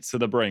right to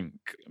the brink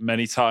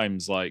many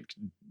times, like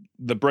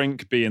the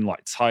brink being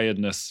like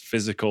tiredness,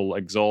 physical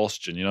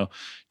exhaustion,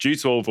 due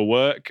to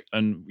overwork.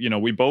 And,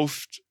 we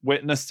both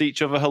witnessed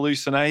each other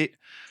hallucinate.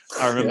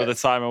 I remember the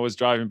time I was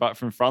driving back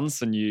from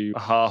France and you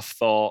half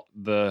thought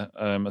the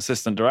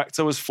assistant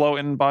director was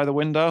floating by the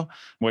window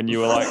when you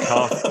were like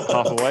half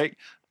awake.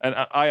 And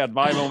I had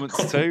my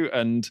moments too.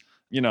 And,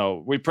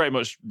 we pretty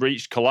much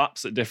reached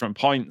collapse at different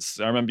points.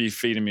 I remember you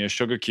feeding me a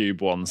sugar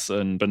cube once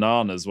and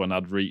bananas when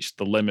I'd reached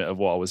the limit of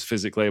what I was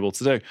physically able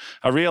to do.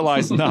 I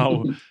realize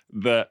now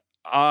that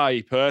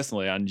I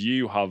personally and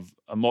you have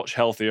a much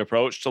healthier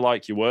approach to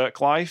like your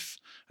work life.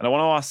 And I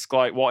want to ask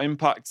like what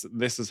impact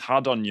this has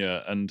had on you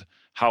and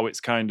how it's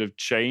kind of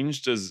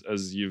changed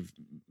as you've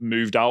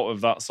moved out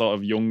of that sort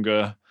of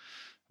younger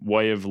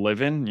way of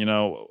living.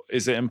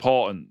 Is it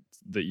important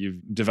that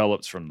you've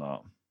developed from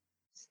that?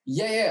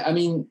 Yeah. I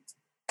mean,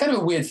 kind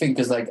of a weird thing,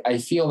 because like I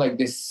feel like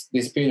this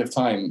period of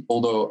time,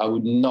 although I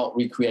would not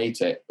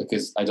recreate it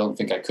because I don't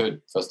think I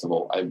could. First of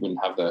all, I wouldn't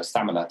have the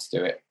stamina to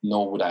do it,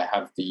 nor would I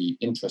have the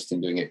interest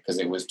in doing it because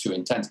it was too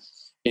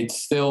intense. It's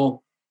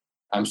still,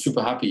 I'm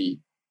super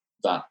happy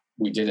that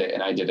we did it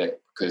and I did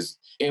it, because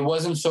it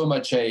wasn't so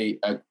much a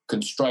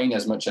constraint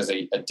as much as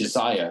a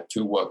desire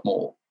to work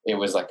more. It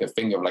was like a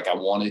thing of like I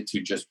wanted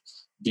to just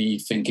be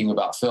thinking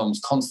about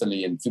films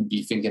constantly and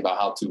be thinking about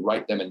how to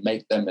write them and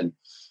make them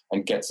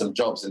and get some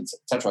jobs, and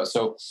etc.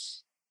 So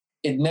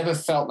it never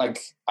felt like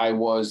I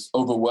was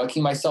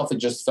overworking myself. It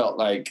just felt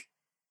like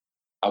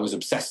I was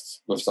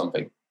obsessed with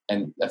something.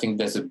 And I think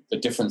there's a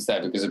difference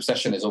there, because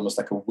obsession is almost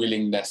like a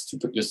willingness to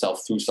put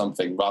yourself through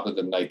something rather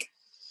than like,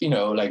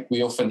 like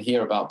we often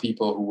hear about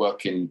people who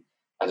work in,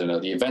 I don't know,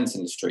 the events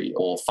industry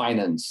or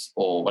finance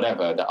or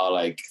whatever, that are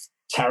like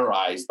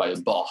terrorized by a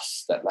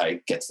boss that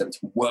like gets them to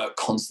work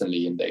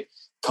constantly, and they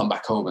come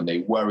back home and they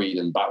worried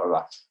and blah, blah,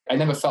 blah. I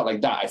never felt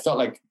like that. I felt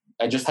like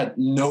I just had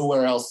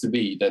nowhere else to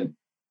be than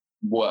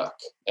work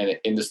and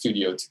in the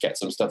studio to get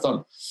some stuff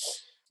done.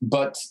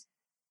 But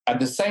at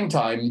the same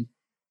time,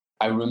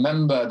 I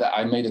remember that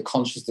I made a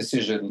conscious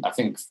decision, I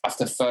think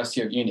after first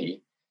year of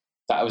uni,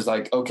 that I was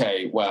like,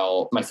 okay,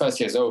 well, my first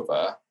year's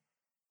over.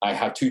 I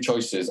have two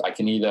choices. I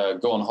can either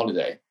go on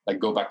holiday, like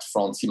go back to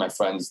France, see my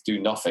friends, do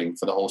nothing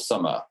for the whole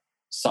summer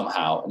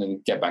somehow, and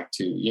then get back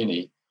to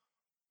uni,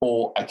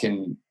 or I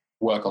can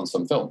work on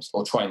some films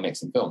or try and make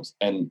some films.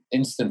 And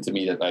instant to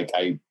me that like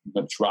I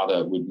much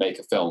rather would make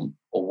a film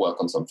or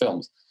work on some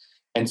films.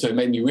 And so it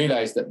made me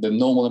realize that the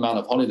normal amount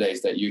of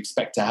holidays that you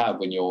expect to have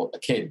when you're a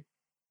kid,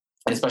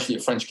 and especially a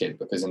French kid,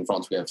 because in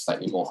France we have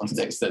slightly more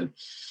holidays than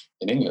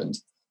in England,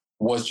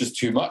 was just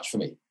too much for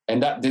me.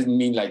 And that didn't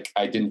mean like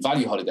I didn't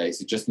value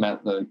holidays. It just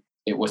meant that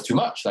it was too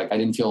much. Like I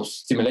didn't feel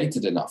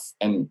stimulated enough.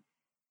 And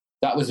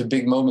that was a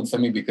big moment for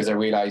me, because I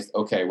realized,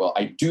 okay, well,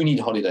 I do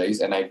need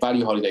holidays and I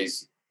value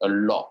holidays a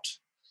lot.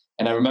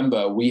 And I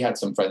remember we had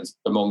some friends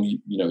among,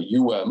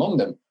 you were among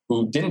them,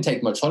 who didn't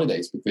take much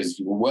holidays because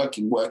you were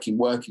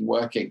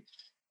working.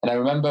 And I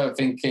remember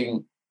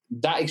thinking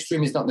that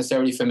extreme is not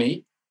necessarily for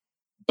me,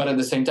 but at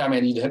the same time, I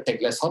need to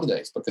take less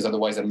holidays because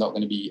otherwise I'm not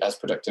going to be as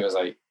productive as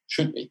I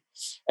should be.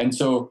 And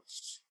so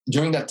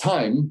during that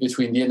time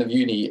between the end of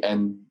uni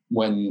and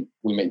when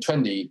we made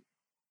Trendy,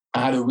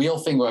 I had a real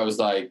thing where I was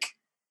like,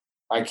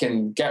 I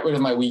can get rid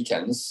of my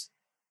weekends,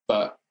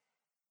 but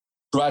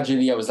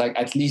gradually I was like,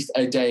 at least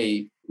a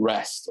day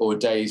rest or a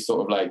day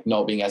sort of like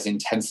not being as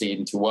intensely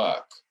into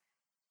work.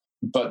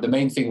 But the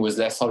main thing was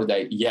less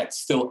holiday, yet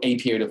still a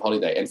period of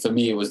holiday. And for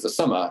me, it was the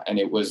summer, and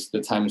it was the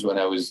times when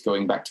I was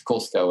going back to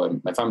Corsica, where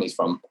my family's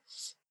from,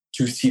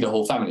 to see the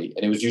whole family.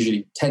 And it was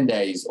usually 10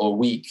 days or a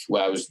week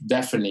where I was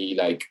definitely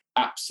like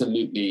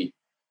absolutely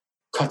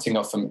cutting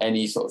off from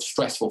any sort of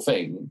stressful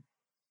thing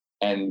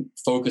and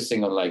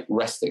focusing on like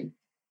resting.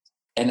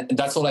 And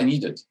that's all I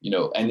needed,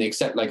 and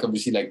except like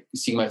obviously like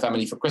seeing my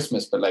family for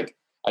Christmas, but like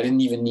I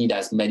didn't even need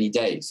as many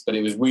days, but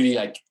it was really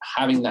like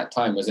having that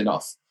time was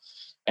enough.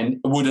 And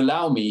it would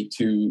allow me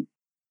to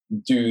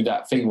do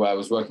that thing where I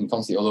was working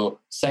constantly. Although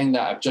saying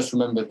that, I've just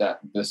remembered that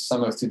the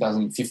summer of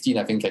 2015,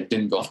 I think I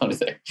didn't go on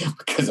holiday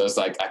because I was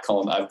like,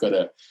 we've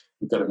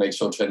got to make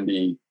sure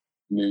Trendy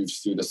moves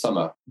through the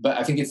summer. But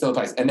I think it still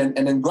applies. And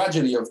then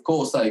gradually, of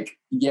course, like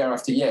year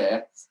after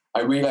year,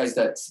 I realized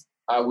that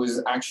I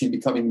was actually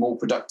becoming more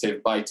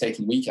productive by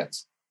taking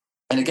weekends.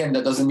 And again,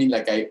 that doesn't mean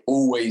like I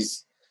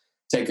always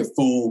take a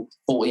full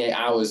 48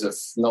 hours of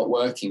not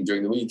working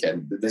during the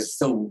weekend. There's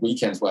still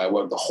weekends where I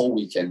work the whole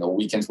weekend, or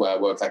weekends where I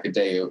work like a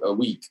day a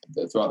week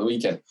throughout the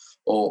weekend,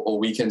 or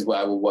weekends where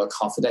I will work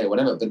half a day or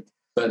whatever.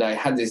 But I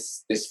had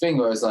this thing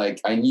where I was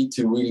like, I need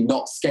to really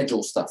not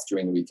schedule stuff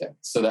during the weekend,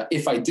 so that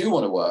if I do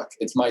want to work,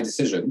 it's my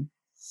decision,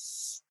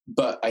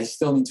 but I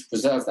still need to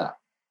preserve that.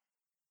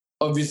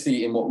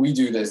 Obviously, in what we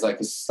do, there's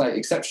like a slight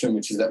exception,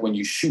 which is that when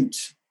you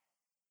shoot,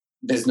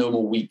 there's no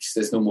more weeks,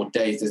 there's no more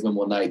days, there's no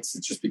more nights.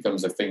 It just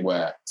becomes a thing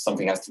where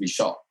something has to be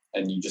shot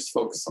and you just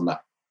focus on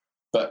that.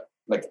 But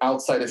like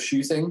outside of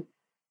shooting,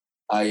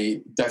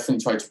 I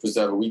definitely try to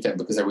preserve a weekend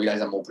because I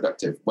realize I'm more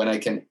productive when I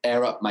can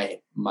air up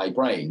my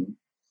brain,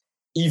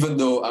 even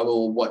though I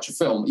will watch a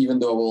film, even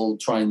though I will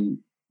try and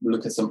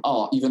look at some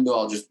art, even though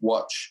I'll just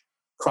watch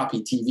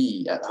crappy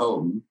TV at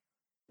home.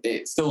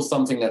 It's still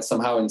something that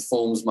somehow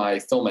informs my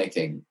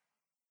filmmaking.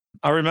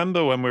 I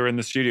remember when we were in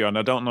the studio, and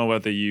I don't know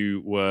whether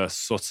you were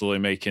subtly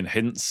making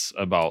hints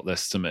about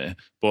this to me,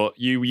 but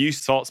you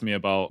used to talk to me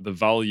about the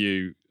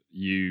value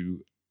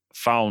you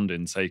found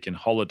in taking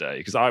holiday,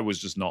 because I was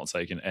just not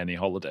taking any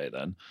holiday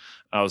then.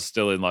 I was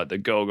still in like the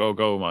go, go,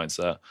 go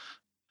mindset.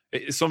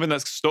 It's something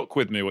that's stuck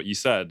with me, what you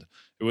said.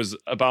 It was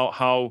about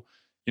how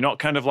you're not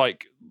kind of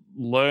like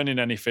learning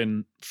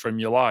anything from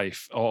your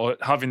life or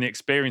having the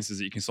experiences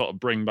that you can sort of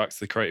bring back to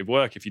the creative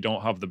work if you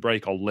don't have the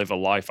break or live a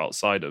life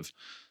outside of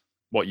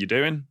what you're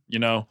doing, you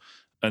know?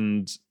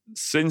 And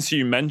since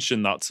you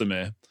mentioned that to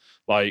me,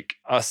 like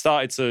I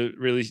started to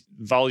really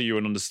value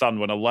and understand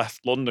when I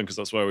left London, because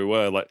that's where we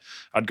were. Like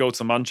I'd go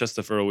to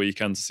Manchester for a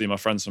weekend to see my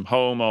friends from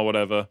home or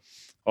whatever,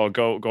 or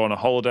go on a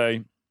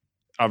holiday.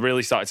 I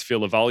really started to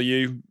feel the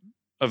value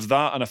of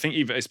that. And I think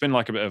even it's been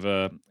like a bit of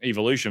a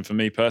evolution for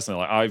me personally.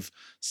 Like I've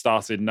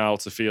started now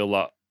to feel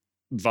that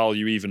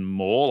value even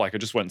more. Like I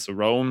just went to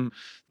Rome.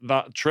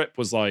 That trip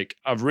was like,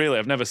 I've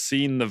never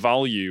seen the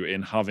value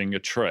in having a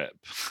trip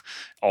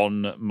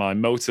on my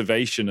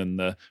motivation and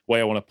the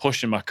way I want to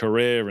push in my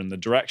career and the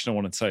direction I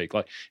want to take.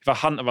 Like if I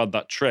hadn't have had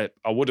that trip,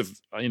 I would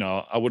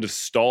have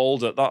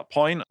stalled at that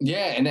point.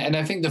 Yeah. And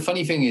I think the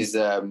funny thing is,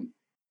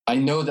 I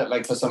know that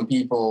like for some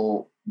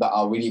people that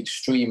are really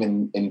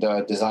extreme in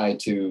their desire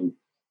to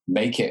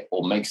make it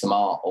or make some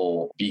art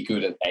or be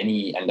good at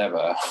any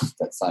endeavor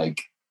that's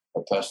like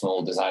a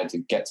personal desire to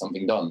get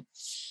something done.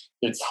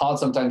 It's hard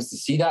sometimes to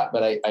see that,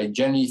 but I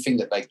genuinely think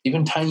that like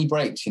even tiny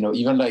breaks,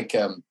 even like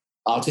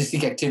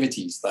artistic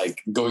activities,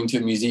 like going to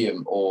a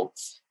museum or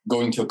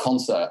going to a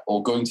concert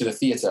or going to the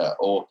theater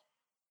or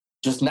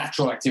just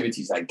natural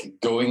activities, like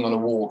going on a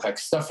walk, like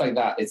stuff like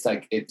that. It's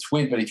like, it's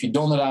weird, but if you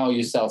don't allow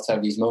yourself to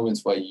have these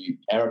moments where you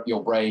air up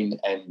your brain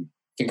and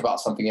think about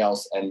something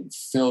else and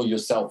fill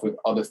yourself with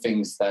other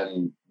things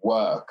than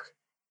work,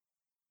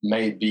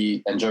 may it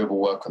be enjoyable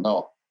work or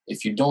not,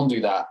 if you don't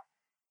do that,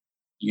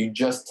 you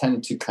just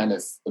tend to kind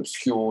of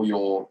obscure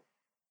your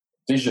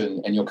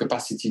vision and your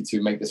capacity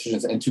to make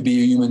decisions and to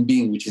be a human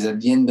being, which is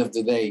at the end of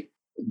the day,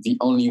 the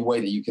only way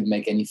that you can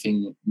make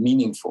anything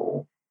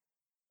meaningful.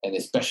 And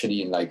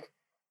especially in like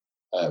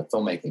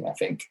filmmaking, I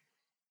think,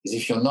 is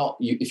if you're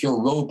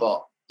a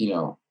robot,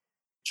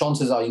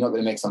 chances are you're not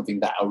going to make something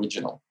that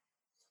original.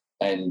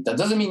 And that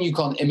doesn't mean you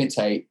can't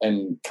imitate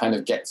and kind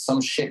of get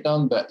some shit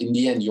done, but in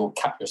the end, you'll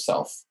cap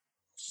yourself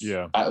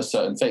at a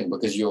certain thing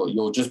because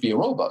you'll just be a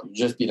robot.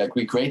 You'll just be like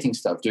recreating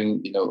stuff,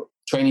 doing,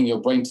 training your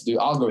brain to do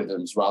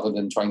algorithms rather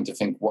than trying to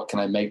think, what can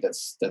I make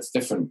that's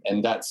different?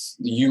 And that's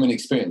the human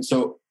experience.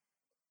 So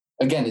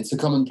again, it's a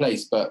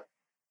commonplace, but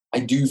I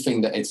do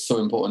think that it's so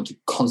important to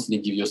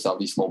constantly give yourself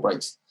these small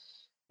breaks.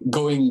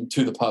 Going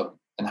to the pub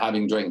and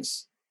having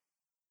drinks,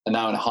 an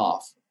hour and a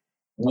half,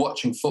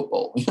 watching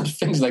football,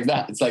 things like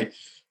that. It's like,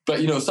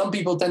 but some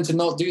people tend to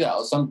not do that,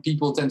 or some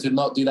people tend to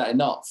not do that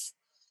enough.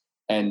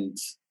 And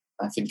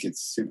I think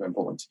it's super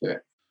important to do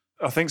it.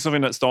 I think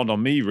something that's dawned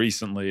on me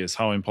recently is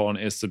how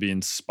important it is to be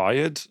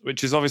inspired,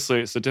 which is obviously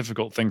it's a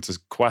difficult thing to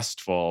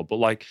quest for, but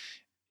like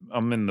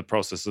I'm in the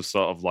process of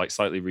sort of like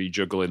slightly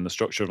rejuggling the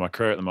structure of my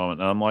career at the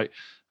moment. And I'm like,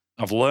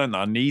 I've learned that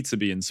I need to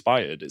be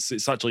inspired.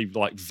 It's actually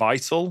like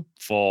vital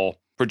for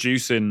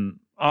producing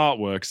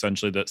artwork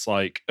essentially that's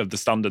like of the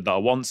standard that I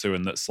want to,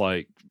 and that's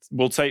like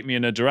will take me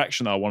in a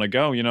direction that I want to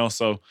go,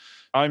 so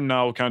I'm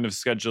now kind of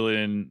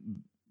scheduling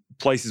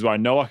places where I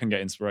know I can get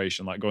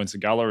inspiration, like going to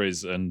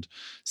galleries and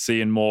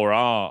seeing more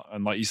art,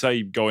 and like you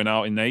say, going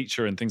out in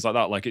nature and things like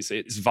that. Like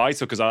it's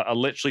vital because I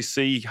literally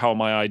see how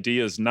my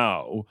ideas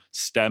now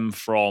stem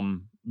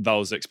from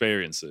those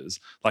experiences.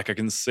 Like I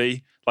can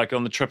see, like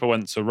on the trip I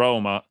went to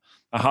Rome, I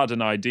had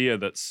an idea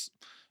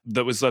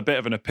that was a bit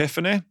of an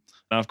epiphany.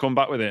 And I've come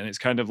back with it, and it's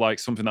kind of like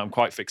something that I'm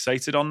quite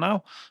fixated on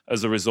now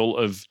as a result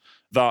of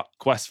that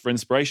quest for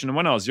inspiration. And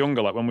when I was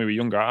younger, like when we were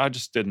younger, I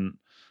just didn't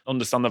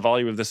understand the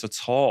value of this at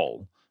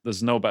all.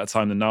 There's no better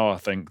time than now, I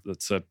think,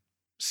 that to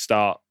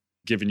start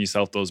giving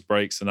yourself those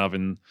breaks and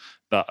having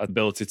that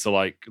ability to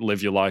like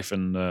live your life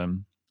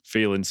and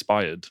feel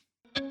inspired.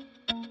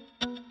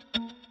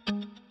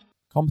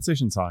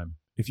 Competition time.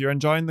 If you're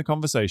enjoying the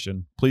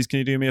conversation, please can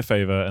you do me a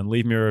favour and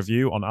leave me a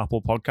review on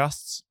Apple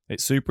Podcasts?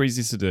 It's super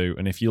easy to do,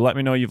 and if you let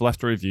me know you've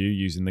left a review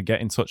using the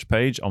Get in Touch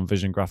page on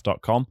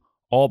visiongraft.com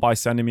or by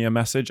sending me a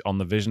message on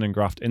the Vision and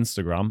Graft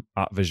Instagram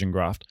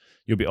 @VisionGraft,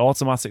 you'll be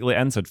automatically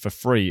entered for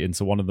free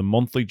into one of the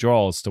monthly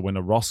draws to win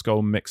a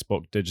Roscoe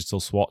Mixbook digital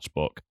swatch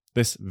book.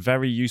 This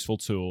very useful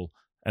tool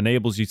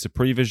enables you to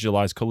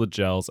pre-visualize colored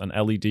gels and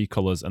LED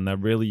colors, and they're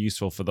really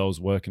useful for those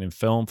working in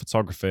film,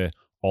 photography,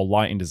 or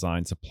lighting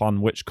design to plan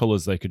which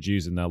colors they could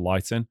use in their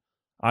lighting.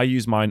 I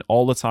use mine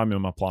all the time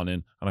in my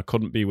planning, and I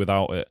couldn't be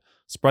without it.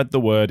 Spread the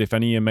word if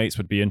any of your mates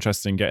would be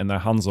interested in getting their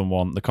hands on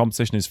one. The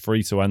competition is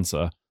free to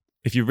enter.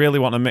 If you really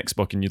want a mix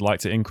book and you'd like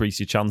to increase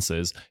your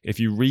chances, if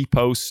you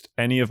repost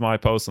any of my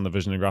posts on the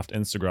Vision and Graft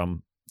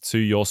Instagram to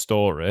your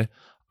story,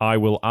 I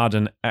will add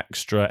an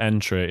extra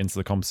entry into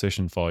the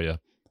competition for you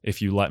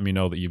if you let me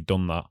know that you've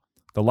done that.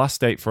 The last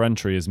date for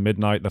entry is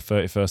midnight the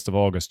 31st of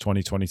August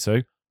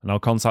 2022, and I'll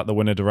contact the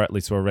winner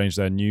directly to arrange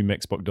their new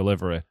mixbook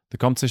delivery. The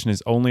competition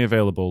is only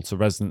available to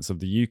residents of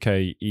the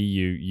UK,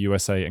 EU,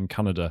 USA, and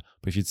Canada,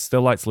 but if you'd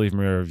still like to leave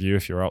me a review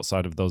if you're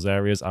outside of those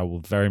areas, I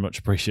will very much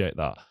appreciate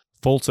that.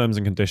 Full terms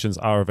and conditions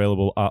are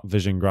available at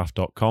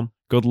visiongraft.com.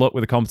 Good luck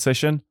with the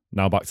competition.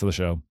 Now back to the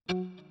show.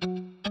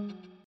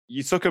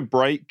 You took a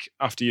break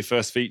after your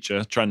first feature,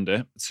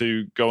 Trendy,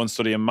 to go and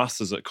study a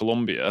master's at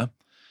Columbia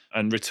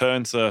and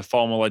return to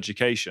formal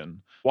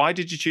education. Why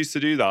did you choose to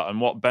do that, and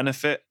what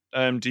benefit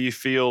do you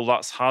feel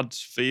that's had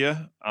for you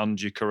and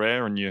your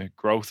career and your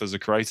growth as a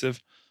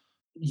creative?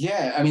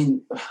 Yeah, I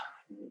mean,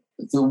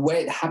 the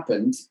way it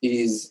happened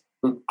is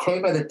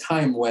came at a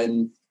time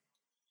when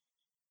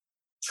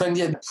Trendy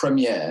had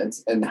premiered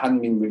and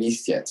hadn't been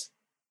released yet.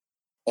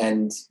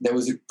 And there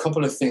was a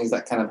couple of things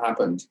that kind of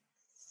happened.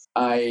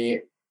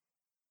 I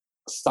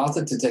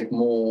started to take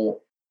more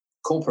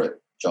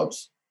corporate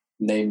jobs,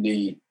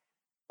 namely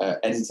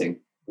editing,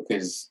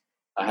 because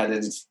I had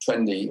edited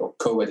Trendy or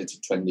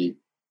co-edited Trendy,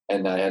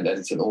 and I had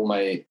edited all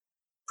my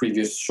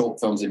previous short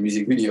films and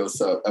music videos.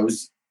 So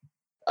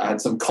I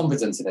had some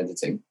competence in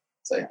editing.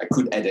 So I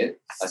could edit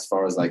as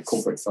far as like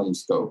corporate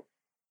films go.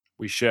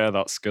 We share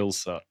that skill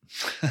set.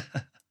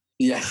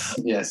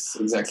 Yes,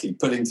 exactly.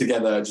 Putting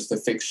together just a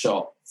fixed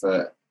shot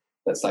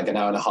that's like an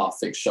hour and a half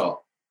fixed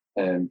shot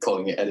and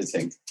calling it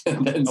editing.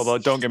 Although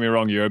don't get me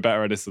wrong, you're a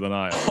better editor than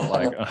I am.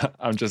 Like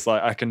I'm just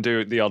like, I can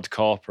do the odd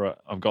corporate.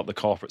 I've got the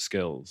corporate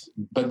skills.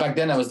 But back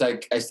then I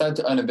started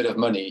to earn a bit of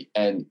money,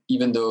 and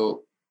even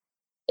though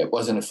it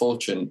wasn't a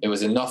fortune, it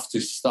was enough to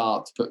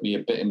start to put me a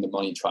bit in the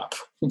money trap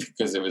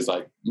because it was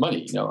like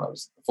money, I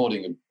was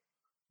affording a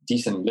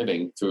decent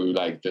living through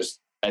like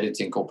just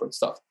editing corporate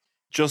stuff.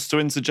 Just to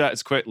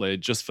interject quickly,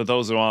 just for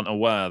those who aren't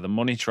aware, the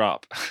money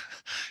trap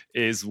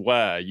is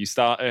where you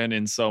start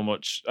earning so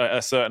much,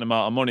 a certain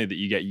amount of money that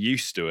you get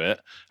used to it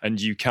and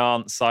you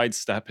can't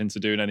sidestep into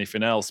doing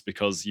anything else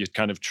because you're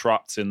kind of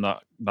trapped in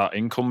that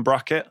income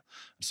bracket.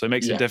 So it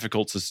makes it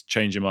difficult to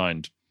change your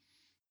mind.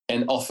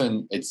 And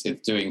often it's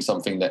doing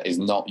something that is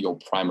not your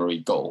primary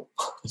goal.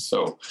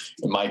 So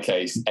in my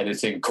case,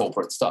 editing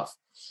corporate stuff.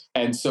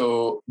 And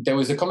so there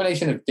was a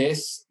combination of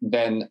this,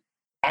 then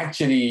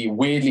actually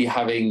weirdly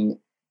having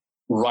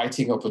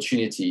writing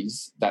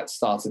opportunities that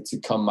started to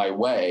come my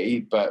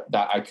way, but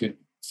that I could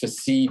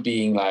foresee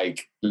being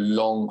like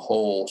long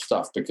haul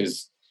stuff,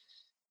 because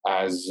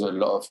as a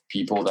lot of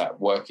people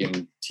that work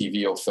in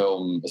TV or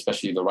film,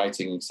 especially the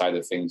writing side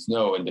of things,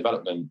 know, and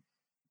development,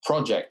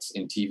 projects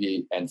in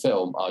TV and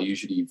film are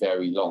usually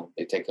very long.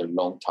 They take a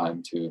long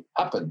time to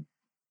happen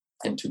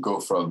and to go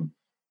from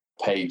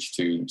page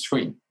to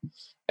screen.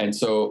 And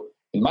so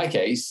in my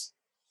case,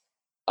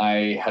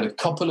 I had a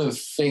couple of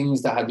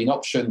things that had been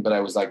optioned, but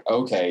I was like,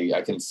 okay,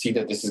 I can see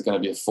that this is going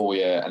to be a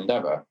 4-year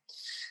endeavor.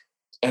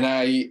 And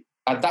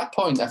at that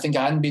point, I think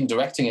I hadn't been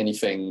directing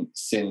anything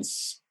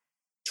since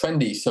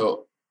Trendy.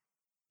 So,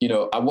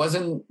 I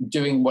wasn't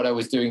doing what I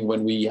was doing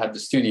when we had the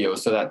studio.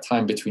 So that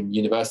time between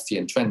university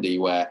and Trendy,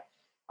 where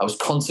I was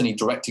constantly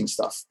directing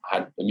stuff. I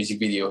had a music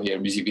video here, a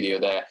music video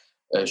there,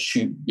 a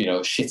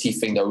shitty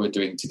thing that we were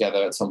doing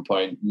together at some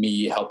point,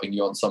 me helping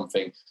you on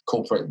something,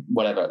 corporate,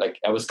 whatever. Like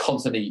I was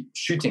constantly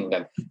shooting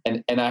them,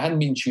 and I hadn't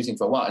been shooting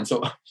for a while. And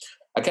so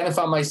I kind of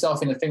found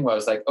myself in a thing where I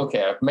was like,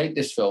 okay, I've made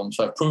this film,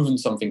 so I've proven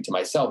something to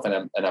myself,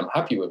 and I'm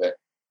happy with it,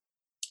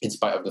 in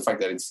spite of the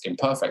fact that it's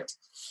imperfect.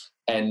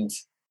 And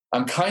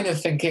I'm kind of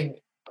thinking,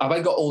 have I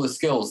got all the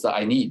skills that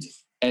I need?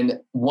 And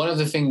one of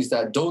the things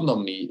that dawned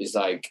on me is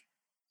like,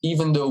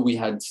 even though we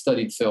had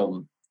studied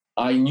film,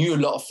 I knew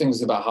a lot of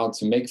things about how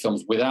to make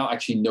films without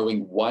actually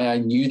knowing why I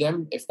knew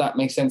them, if that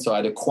makes sense. So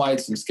I'd acquired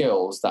some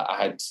skills that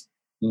I had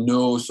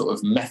no sort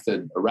of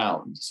method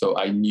around. So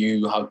I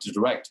knew how to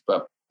direct,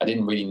 but I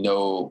didn't really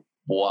know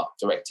what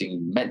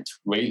directing meant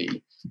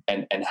really,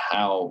 and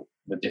how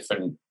the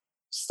different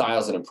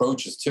styles and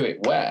approaches to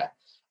it were.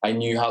 I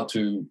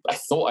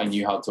thought I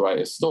knew how to write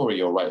a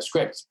story or write a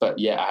script, but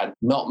yeah, I had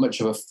not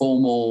much of a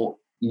formal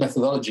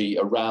methodology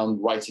around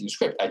writing a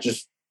script. I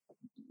just,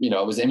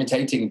 I was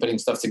imitating, putting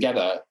stuff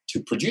together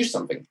to produce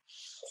something.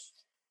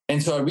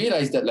 And so I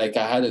realized that like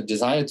I had a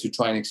desire to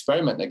try and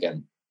experiment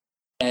again.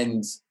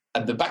 And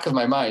at the back of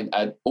my mind,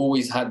 I'd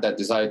always had that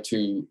desire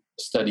to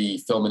study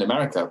film in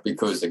America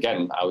because,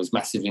 again, I was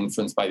massively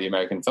influenced by the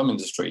American film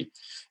industry.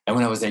 And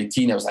when I was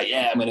 18, I was like,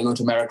 yeah, I'm going to go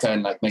to America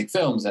and like make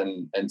films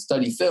and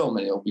study film,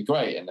 and it'll be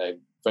great. And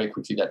very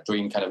quickly that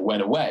dream kind of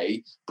went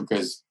away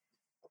because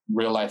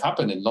real life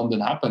happened and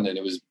London happened, and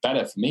it was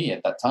better for me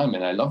at that time,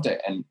 and I loved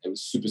it, and it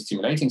was super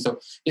stimulating. So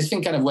this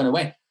thing kind of went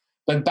away.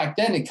 But back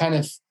then it kind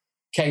of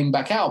came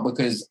back out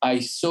because I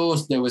saw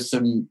there was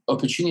some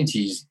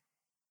opportunities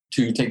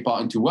to take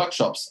part into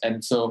workshops.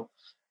 And so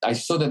I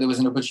saw that there was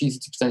an opportunity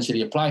to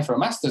potentially apply for a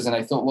master's. And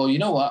I thought, well, you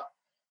know what?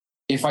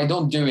 If I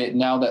don't do it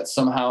now that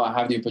somehow I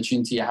have the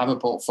opportunity, I have a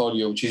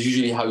portfolio, which is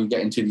usually how you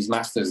get into these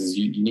masters, is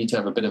you need to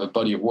have a bit of a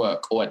body of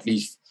work or at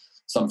least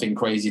something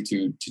crazy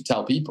to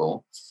tell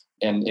people.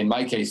 And in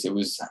my case, it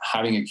was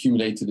having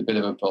accumulated a bit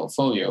of a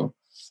portfolio.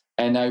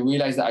 And I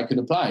realized that I could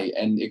apply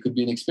and it could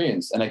be an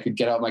experience, and I could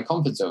get out of my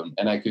comfort zone,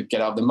 and I could get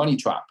out of the money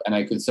trap, and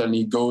I could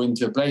suddenly go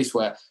into a place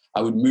where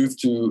I would move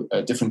to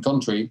a different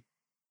country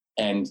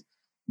and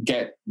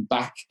get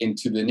back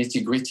into the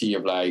nitty gritty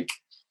of like,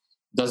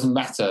 doesn't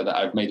matter that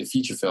I've made a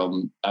feature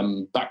film,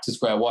 I'm back to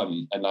square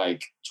one and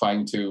like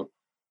trying to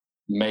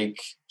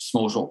make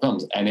small short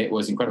films. And it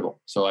was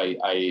incredible. So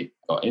I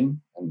got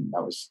in, and I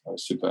was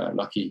super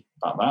lucky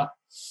about that.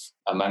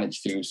 I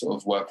managed to sort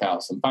of work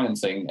out some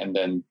financing, and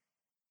then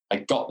I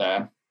got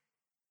there,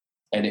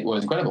 and it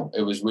was incredible.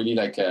 It was really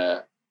like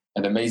an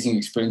amazing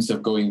experience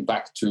of going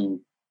back to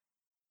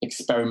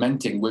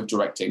experimenting with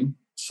directing.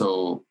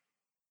 So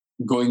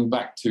going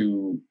back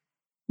to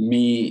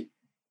me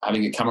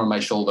having a camera on my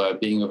shoulder,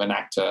 being with an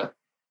actor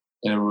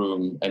in a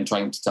room and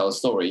trying to tell a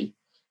story.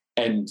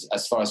 And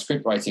as far as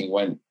script writing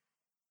went,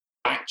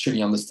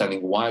 actually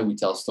understanding why we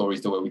tell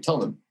stories the way we tell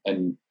them,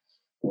 and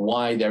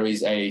why there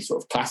is a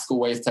sort of classical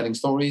way of telling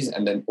stories,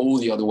 and then all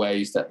the other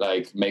ways that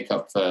like make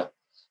up for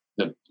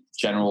the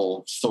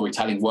general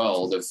storytelling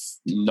world of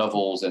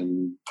novels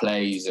and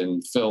plays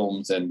and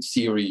films and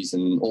series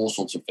and all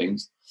sorts of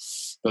things.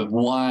 But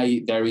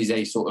why there is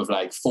a sort of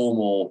like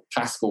formal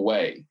classical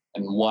way,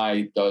 and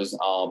why does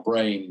our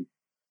brain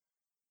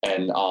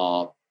and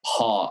our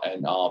heart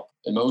and our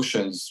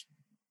emotions,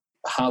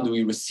 how do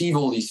we receive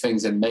all these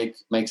things and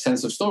make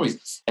sense of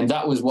stories? And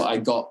that was what I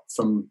got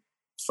from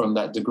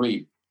that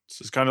degree.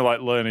 So it's kind of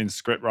like learning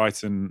script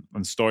writing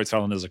and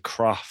storytelling as a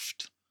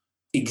craft.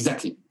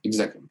 Exactly.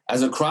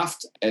 As a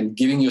craft, and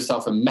giving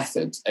yourself a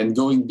method and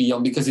going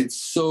beyond, because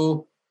it's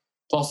so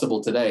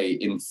possible today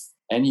in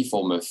any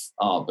form of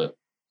art, but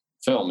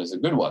film is a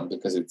good one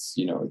because it's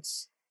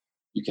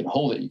you can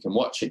hold it, you can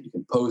watch it, you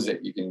can pose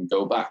it, you can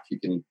go back,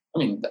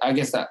 I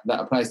guess that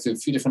applies to a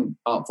few different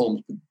art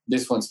forms, but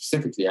this one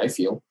specifically, I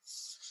feel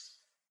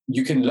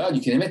you can learn,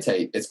 you can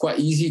imitate. It's quite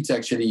easy to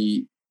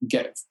actually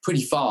get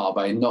pretty far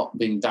by not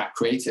being that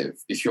creative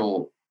if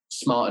you're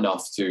smart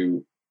enough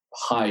to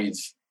hide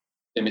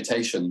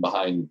imitation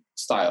behind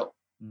style.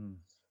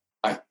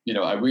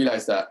 I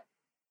realized that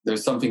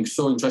there's something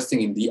so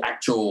interesting in the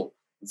actual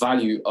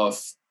value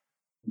of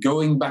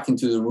going back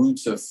into the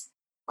roots of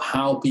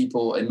how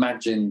people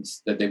imagined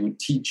that they would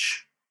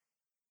teach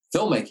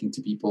filmmaking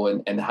to people,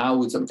 and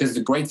how it's, because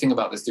the great thing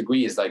about this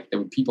degree is like there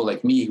were people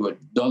like me who had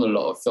done a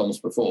lot of films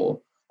before,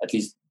 at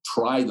least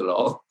tried a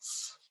lot,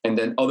 and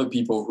then other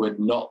people who had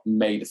not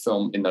made a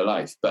film in their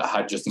life but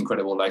had just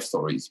incredible life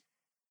stories.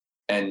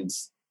 And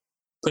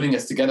putting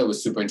us together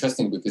was super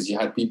interesting because you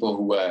had people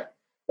who were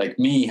like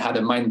me, had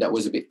a mind that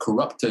was a bit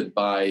corrupted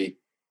by,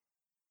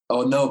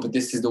 oh no, but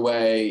this is the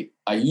way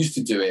I used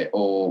to do it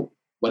or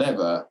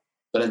whatever,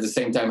 but at the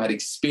same time had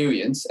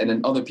experience. And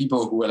then other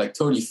people who were like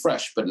totally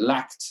fresh but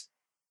lacked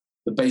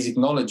the basic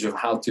knowledge of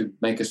how to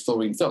make a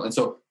story in film. And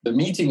so the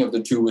meeting of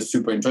the two was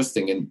super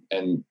interesting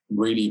and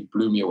really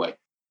blew me away.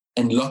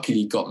 And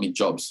luckily got me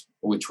jobs,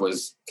 which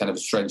was kind of a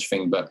strange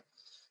thing, but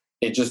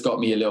it just got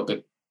me a little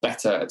bit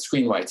better at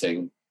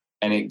screenwriting.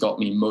 And it got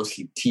me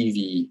mostly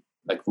TV,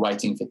 like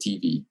writing for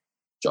TV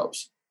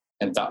jobs.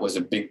 And that was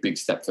a big, big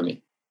step for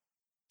me.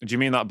 Do you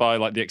mean that by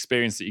like the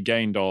experience that you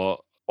gained,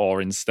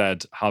 or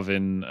instead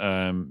having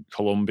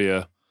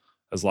Columbia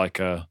as like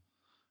a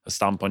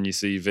stamp on your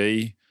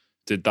CV?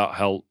 Did that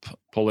help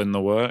pull in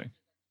the work?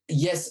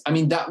 Yes.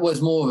 That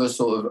was more of a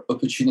sort of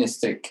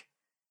opportunistic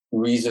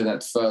reason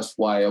at first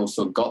why I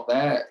also got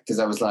there. Because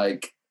I was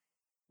like,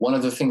 one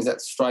of the things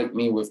that struck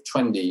me with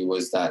Trendy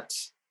was that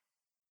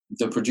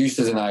the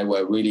producers and I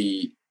were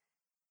really,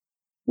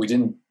 we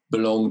didn't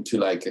belong to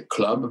like a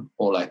club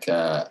or like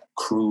a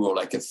crew or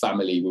like a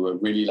family. We were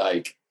really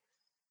like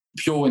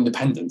pure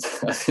independent,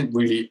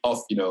 really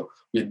off,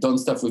 we had done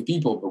stuff with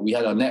people, but we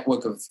had a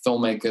network of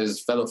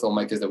filmmakers, fellow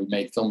filmmakers that we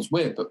made films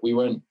with, but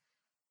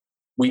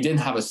we didn't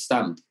have a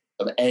stamp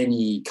of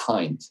any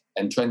kind.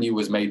 And Trendy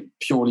was made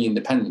purely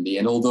independently.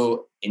 And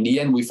although in the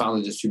end we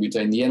found a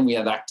distributor, in the end we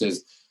had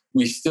actors,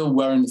 we still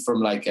weren't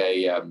from like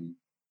a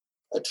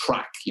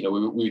track,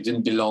 we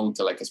didn't belong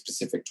to like a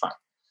specific track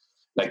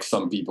like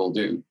some people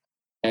do.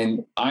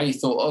 And I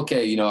thought,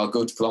 okay, I'll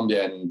go to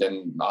Columbia and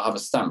then I'll have a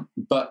stamp.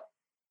 But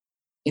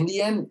in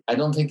the end, I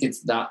don't think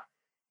it's that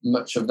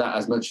much of that,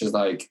 as much as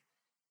like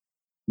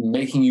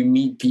making you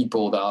meet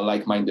people that are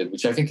like-minded,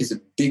 which I think is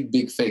a big,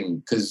 big thing.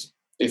 Because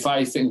if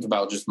I think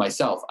about just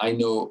myself, I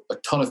know a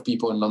ton of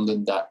people in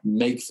London that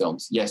make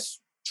films. Yes,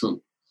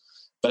 true.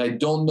 But I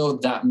don't know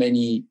that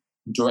many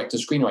director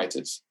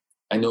screenwriters.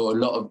 I know a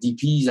lot of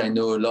DPs. I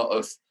know a lot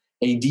of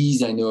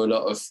ADs. I know a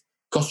lot of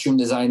costume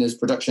designers,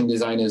 production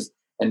designers.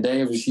 And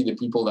they're obviously the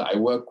people that I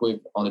work with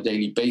on a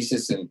daily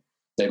basis. And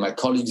they're my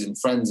colleagues and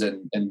friends,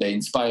 and they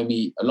inspire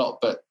me a lot.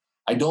 But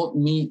I don't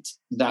meet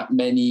that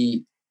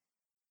many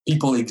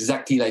people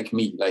exactly like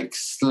me, like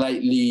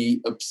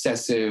slightly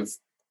obsessive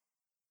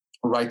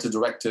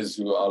writer-directors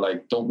who are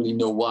like, don't really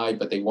know why,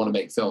 but they want to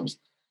make films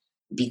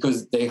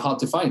because they're hard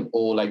to find,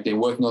 or like they're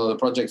working on other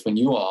projects when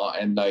you are,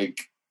 and like,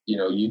 you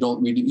know, you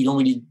don't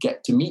really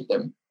get to meet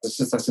them. It's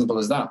just as simple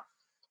as that.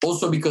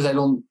 Also because I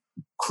don't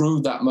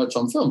crew that much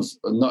on films,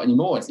 not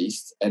anymore at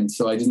least. And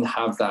so I didn't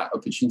have that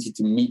opportunity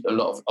to meet a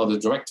lot of other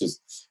directors.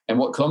 And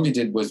what Colombia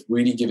did was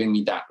really giving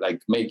me that,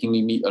 like making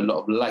me meet a lot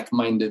of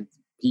like-minded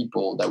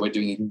people that were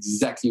doing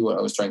exactly what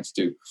I was trying to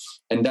do.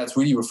 And that's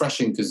really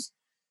refreshing because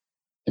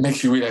it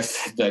makes you realize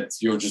that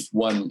you're just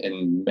one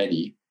in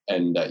many,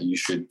 and that you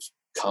should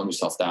calm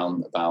yourself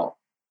down about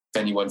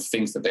if anyone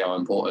thinks that they are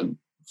important.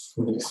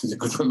 It's a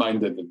good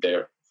reminder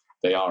that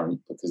they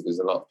aren't, because there's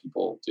a lot of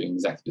people doing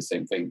exactly the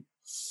same thing.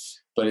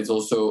 But it's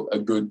also a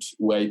good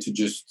way to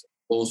just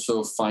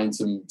also find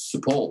some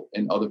support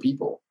in other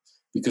people,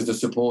 because the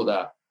support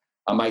that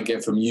I might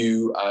get from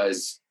you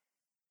as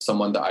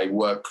someone that I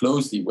work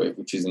closely with,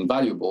 which is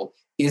invaluable,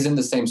 isn't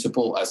the same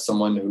support as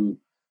someone who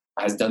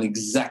has done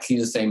exactly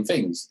the same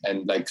things.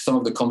 And like some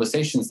of the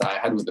conversations that I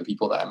had with the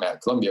people that I met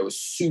at Colombia was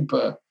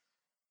super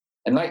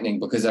enlightening,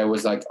 because I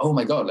was like, oh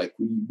my God, like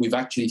we've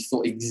actually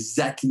thought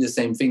exactly the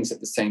same things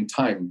at the same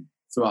time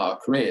throughout our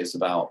careers,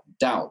 about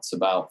doubts,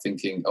 about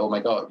thinking, oh my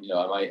God, you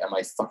know, am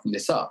I fucking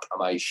this up?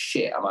 Am I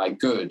shit? Am I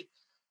good?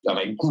 Am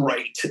I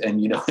great?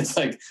 And, you know, it's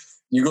like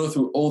you go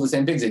through all the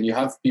same things, and you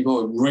have people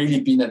who have really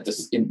been at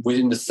this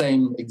within the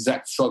same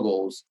exact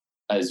struggles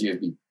as you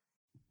have been.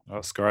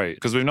 That's great,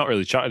 because we've not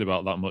really chatted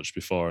about that much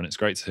before, and it's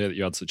great to hear that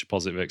you had such a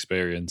positive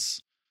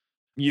experience.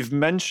 You've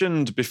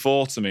mentioned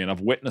before to me, and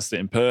I've witnessed it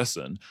in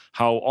person,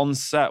 how on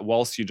set,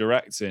 whilst you're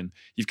directing,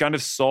 you've kind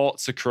of sought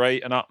to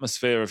create an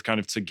atmosphere of kind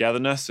of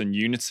togetherness and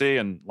unity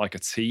and like a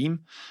team.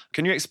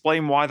 Can you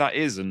explain why that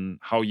is and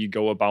how you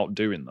go about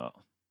doing that?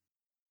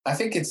 I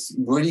think it's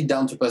really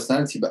down to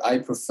personality, but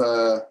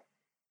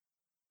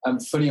I'm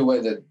fully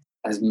aware that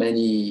as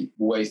many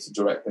ways to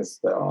direct as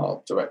there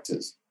are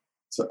directors.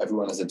 So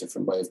everyone has a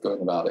different way of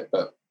going about it.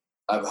 But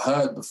I've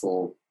heard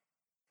before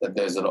that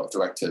there's a lot of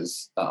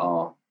directors that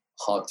are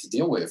hard to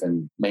deal with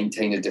and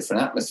maintain a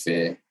different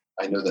atmosphere.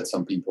 I know that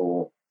some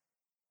people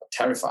are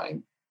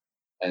terrifying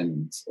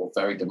or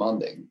very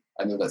demanding.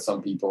 I know that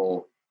some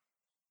people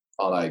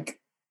are like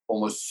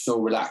almost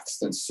so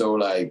relaxed and so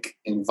like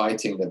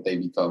inviting that they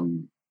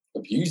become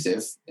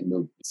abusive in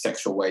the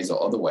sexual ways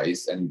or other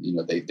ways. And, you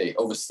know, they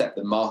overstep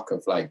the mark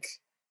of like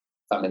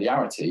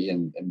familiarity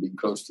and being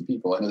close to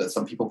people. I know that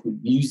some people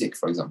put music,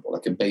 for example,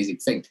 like a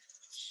basic thing.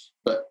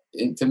 But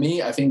for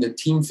me, I think the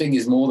team thing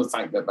is more the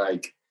fact that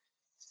like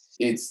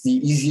it's the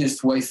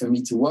easiest way for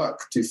me to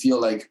work, to feel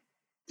like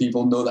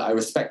people know that I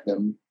respect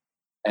them,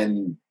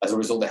 and as a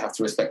result, they have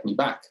to respect me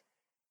back.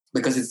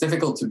 Because it's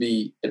difficult to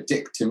be a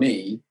dick to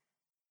me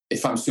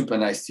if I'm super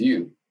nice to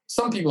you.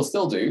 Some people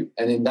still do,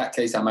 and in that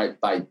case, I might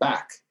bite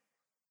back.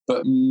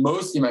 But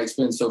mostly my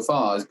experience so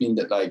far has been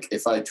that like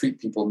if I treat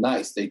people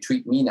nice, they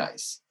treat me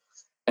nice.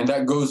 And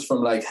that goes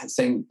from like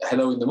saying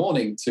hello in the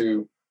morning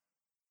to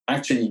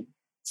actually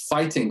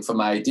fighting for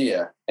my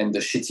idea and the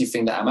shitty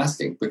thing that I'm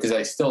asking, because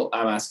I still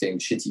am asking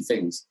shitty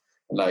things.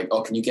 Like,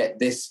 oh, can you get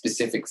this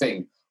specific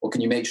thing? Or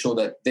can you make sure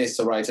that this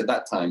arrives at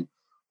that time?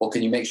 Or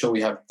can you make sure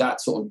we have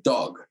that sort of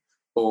dog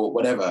or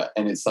whatever?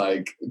 And it's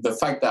like the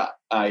fact that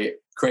I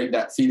create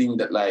that feeling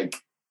that like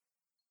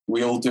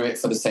we all do it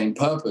for the same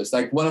purpose.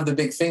 Like one of the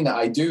big thing that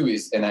I do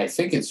is, and I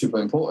think it's super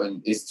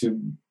important, is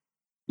to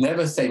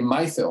never say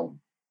my film,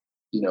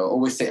 you know,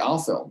 always say our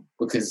film,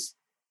 because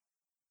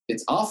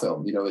it's our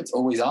film, you know, it's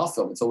always our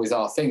film. It's always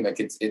our thing. Like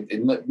it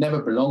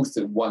never belongs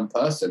to one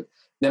person.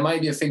 There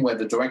might be a thing where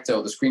the director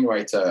or the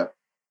screenwriter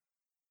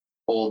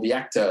or the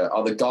actor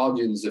are the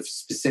guardians of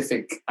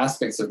specific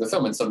aspects of the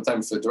film. And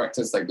sometimes the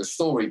director's like the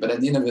story, but at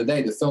the end of the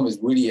day, the film is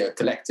really a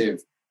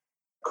collective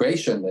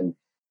creation. And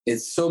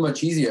it's so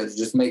much easier to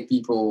just make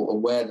people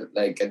aware that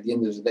like at the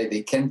end of the day,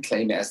 they can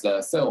claim it as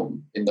their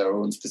film in their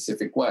own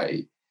specific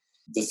way,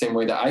 the same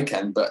way that I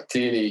can. But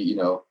clearly, you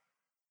know,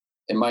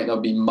 it might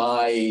not be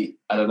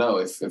I don't know,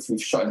 if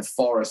we've shot in a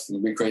forest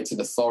and recreated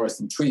the forest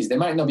and trees, they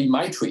might not be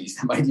my trees.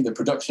 They might be the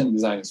production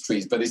designer's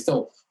trees, but it's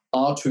still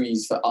our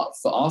trees for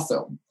our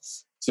film.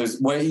 So it's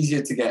way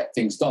easier to get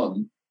things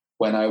done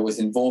when I was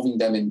involving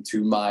them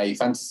into my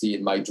fantasy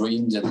and my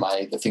dreams and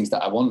the things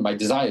that I want, my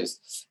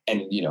desires.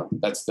 And, you know,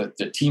 that's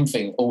the team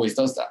thing always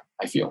does that,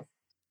 I feel.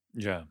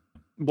 Yeah.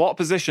 What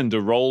position do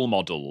role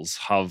models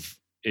have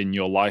in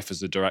your life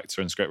as a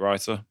director and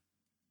scriptwriter?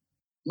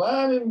 Well,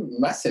 I mean,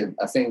 massive.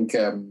 I think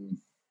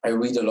I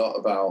read a lot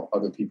about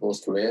other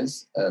people's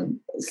careers.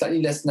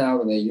 Slightly less now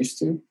than I used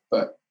to,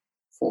 but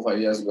 4 or 5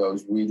 years ago, I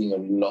was reading a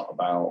lot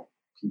about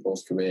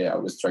people's career. I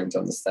was trying to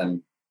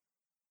understand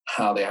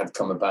how they had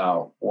come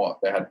about, what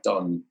they had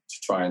done to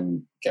try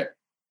and get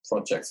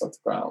projects off the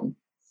ground.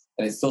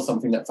 And it's still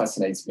something that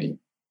fascinates me.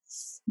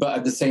 But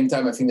at the same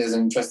time, I think there's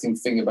an interesting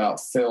thing about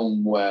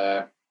film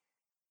where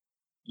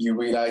you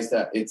realize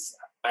that it's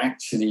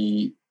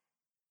actually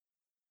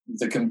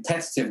the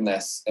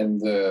competitiveness and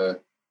the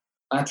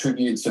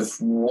attributes of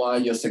why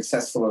you're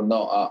successful or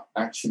not are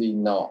actually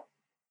not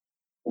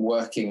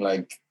working.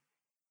 Like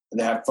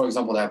they have, for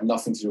example, they have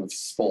nothing to do with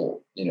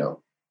sport.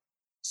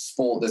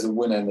 Sport, there's a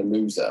winner and a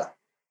loser,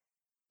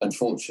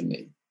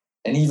 unfortunately.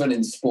 And even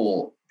in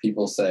sport,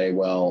 people say,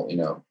 well,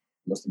 the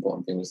most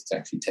important thing was to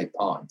actually take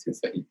part into the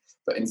thing.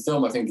 But in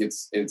film, I think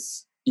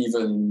it's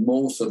even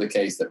more so the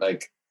case that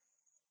like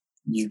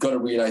you've got to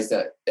realize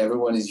that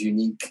everyone is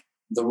unique.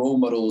 The role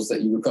models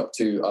that you look up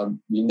to,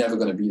 you're never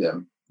going to be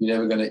them. You're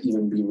never going to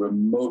even be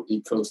remotely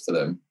close to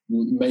them.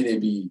 May they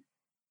be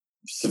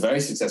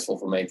very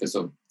successful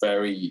filmmakers or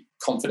very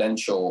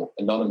confidential,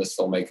 anonymous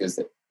filmmakers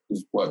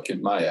whose work you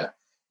admire.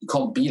 You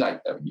can't be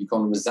like them. You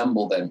can't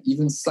resemble them,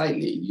 even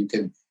slightly. You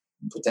can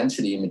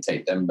potentially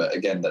imitate them, but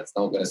again, that's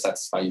not going to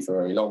satisfy you for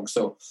very long.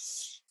 So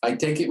I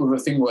take it with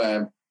a thing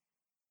where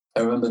I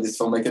remember this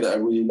filmmaker that I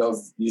really love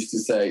used to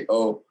say,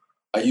 oh,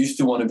 I used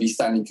to want to be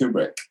Stanley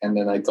Kubrick. And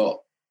then I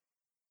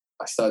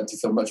started to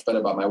feel much better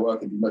about my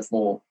work and be much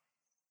more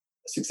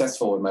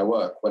successful in my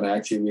work when I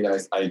actually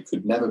realized I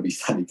could never be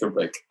Stanley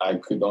Kubrick. I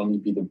could only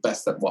be the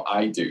best at what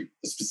I do,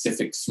 the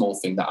specific small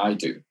thing that I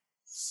do.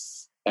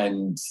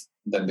 And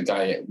then the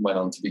guy went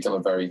on to become a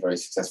very, very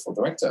successful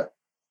director.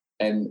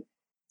 And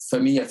for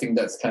me, I think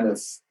that's kind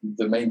of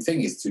the main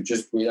thing, is to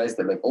just realize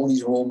that like all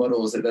these role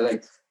models,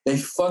 that they're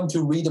fun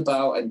to read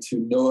about and to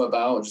know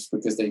about, just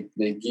because they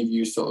give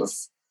you sort of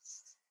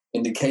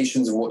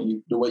indications of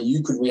the way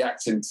you could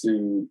react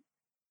into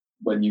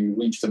when you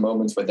reach the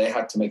moments where they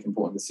had to make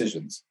important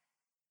decisions.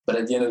 But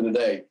at the end of the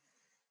day,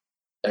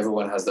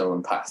 everyone has their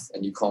own path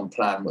and you can't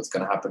plan what's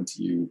going to happen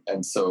to you.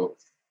 And so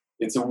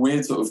it's a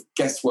weird sort of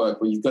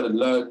guesswork where you've got to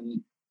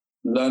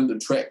learn the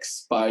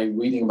tricks by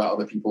reading about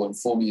other people,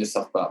 informing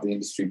yourself about the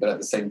industry, but at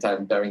the same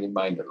time bearing in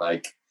mind that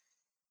like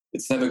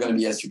it's never going to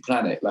be as you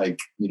plan it. Like,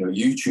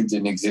 YouTube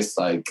didn't exist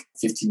like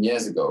 15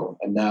 years ago,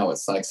 and now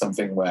it's like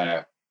something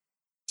where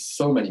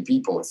so many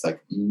people, it's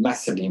like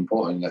massively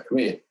important in their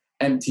career.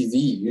 MTV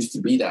used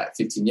to be that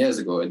 15 years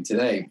ago, and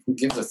today, who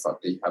gives a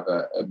fuck that you have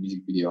a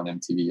music video on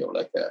MTV or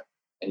like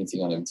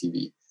anything on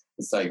MTV?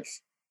 It's like,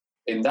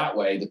 in that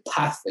way, the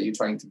path that you're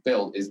trying to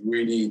build is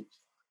really,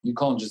 you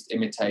can't just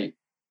imitate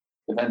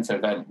event to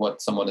event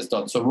what someone has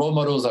done. So role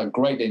models are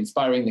great, they're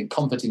inspiring, they're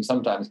comforting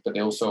sometimes, but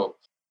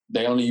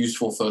they're only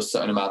useful for a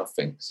certain amount of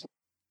things.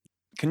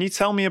 Can you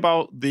tell me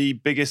about the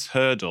biggest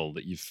hurdle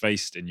that you've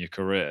faced in your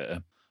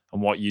career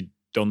and what you've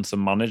done to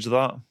manage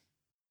that?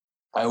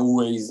 I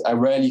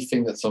rarely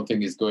think that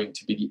something is going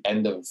to be the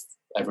end of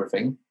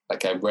everything.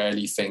 Like I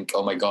rarely think,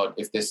 oh my God,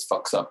 if this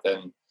fucks up,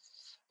 then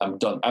I'm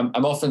done.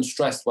 I'm often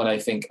stressed when I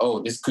think,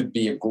 oh, this could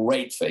be a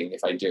great thing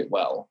if I do it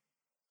well.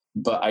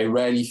 But I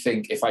rarely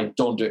think if I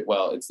don't do it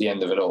well, it's the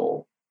end of it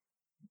all.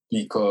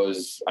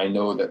 Because I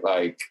know that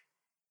like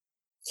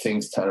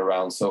things turn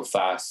around so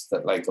fast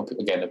that like,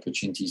 again,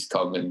 opportunities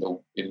come in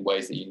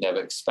ways that you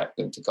never expect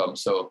them to come.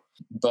 So,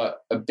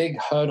 but a big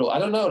hurdle, I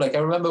don't know. Like I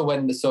remember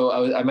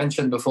I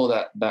mentioned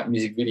before that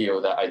music video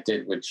that I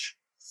did, which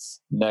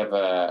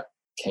never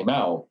came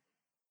out.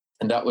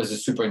 And that was a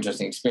super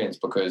interesting experience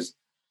because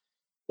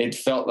it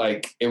felt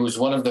like it was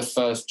one of the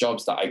first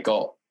jobs that I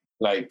got,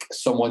 like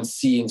someone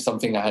seeing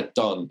something I had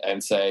done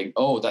and saying,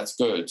 oh, that's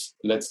good,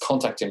 let's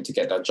contact him to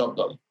get that job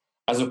done.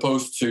 As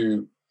opposed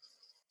to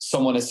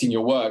someone has seen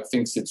your work,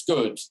 thinks it's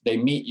good, they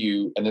meet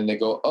you, and then they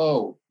go,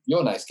 oh,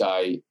 you're a nice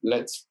guy,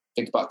 let's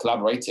think about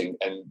collaborating.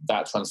 And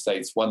that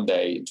translates one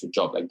day into a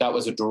job. Like that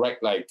was a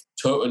direct, like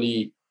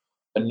totally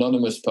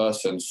anonymous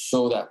person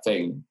saw that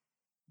thing,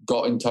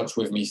 got in touch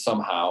with me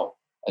somehow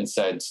and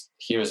said,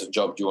 here's a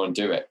job, do you want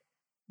to do it?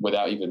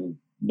 Without even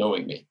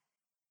knowing me.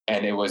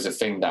 And it was a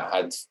thing that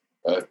had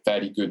a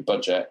fairly good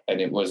budget,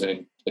 and it was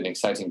an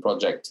exciting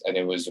project, and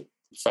it was a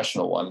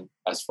professional one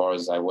as far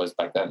as I was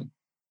back then.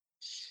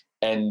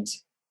 And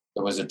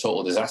it was a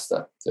total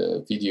disaster.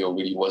 The video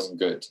really wasn't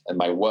good, and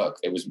my work,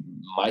 it was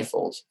my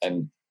fault.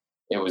 And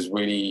it was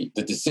really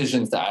the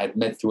decisions that I had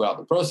made throughout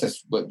the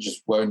process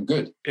just weren't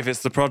good. If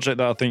it's the project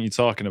that I think you're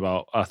talking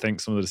about, I think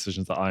some of the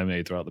decisions that I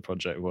made throughout the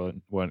project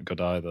weren't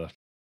good either.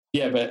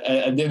 Yeah, but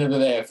at the end of the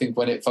day, I think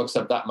when it fucks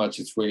up that much,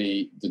 it's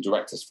really the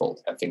director's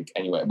fault, I think,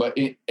 anyway. But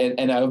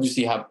and I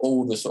obviously have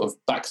all the sort of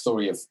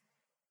backstory of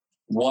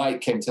why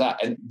it came to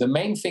that. And the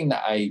main thing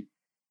that I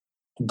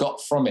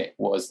got from it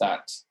was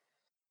that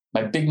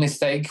my big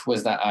mistake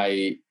was that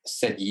I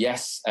said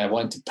yes, and I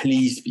wanted to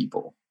please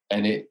people.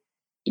 And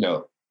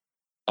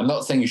I'm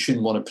not saying you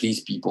shouldn't want to please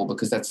people,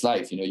 because that's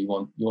life. You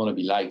want to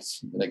be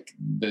liked. Like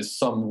there's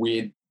some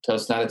weird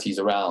personalities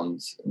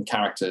around and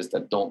characters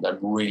that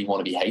really want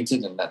to be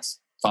hated, and that's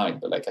fine.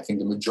 But like, I think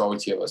the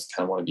majority of us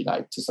kind of want to be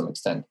liked to some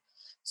extent.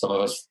 Some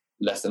of us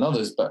less than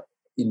others, but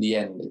in the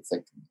end, it's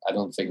like, I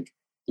don't think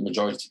the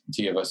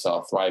majority of us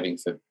are thriving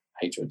for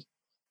hatred.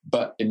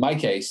 But in my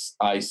case,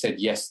 I said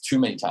yes too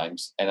many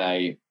times.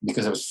 And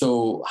because I was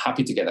so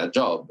happy to get that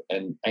job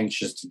and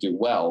anxious to do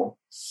well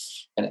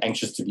and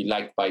anxious to be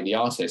liked by the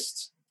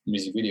artist,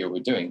 music video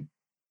we're doing,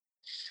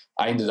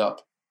 I ended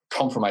up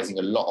compromising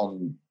a lot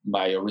on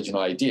my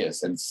original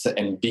ideas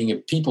and being a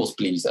people's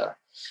pleaser.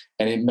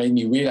 And it made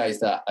me realize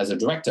that as a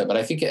director, but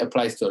I think it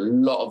applies to a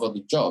lot of other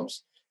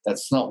jobs.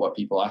 That's not what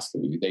people ask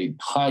of you. They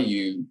hire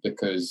you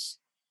because,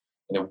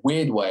 in a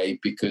weird way,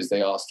 because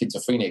they are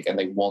schizophrenic and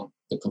they want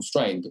the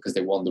constraint because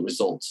they want the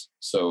results.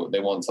 So they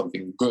want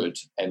something good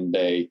and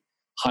they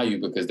hire you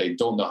because they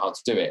don't know how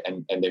to do it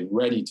and they're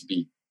ready to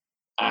be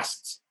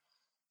asked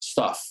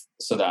stuff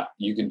so that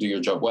you can do your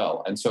job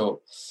well. And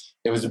so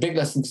it was a big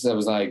lesson because I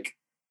was like,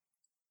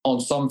 on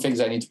some things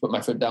I need to put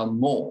my foot down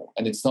more.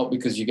 And it's not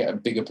because you get a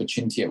big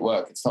opportunity at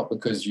work. It's not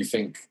because you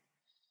think,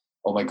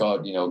 oh my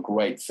God,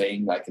 great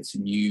thing. Like it's a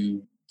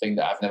new thing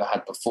that I've never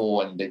had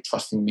before and they're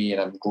trusting me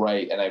and I'm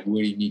great and I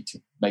really need to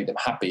make them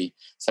happy.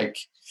 It's like,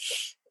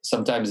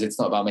 sometimes it's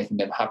not about making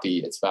them happy.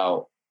 It's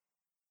about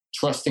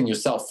trusting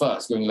yourself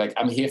first, going like,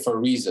 I'm here for a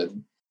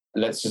reason.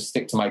 Let's just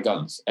stick to my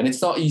guns. And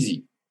it's not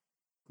easy,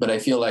 but I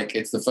feel like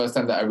it's the first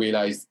time that I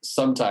realized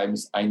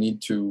sometimes I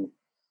need to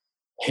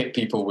hit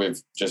people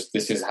with just,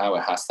 this is how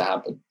it has to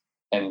happen.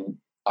 And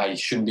I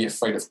shouldn't be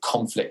afraid of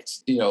conflict,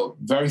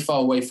 very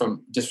far away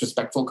from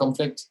disrespectful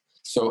conflict.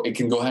 So it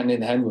can go hand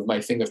in hand with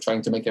my thing of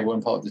trying to make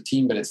everyone part of the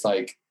team. But it's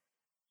like,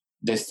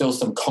 there's still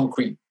some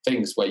concrete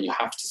things where you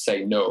have to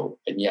say no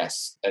and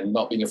yes, and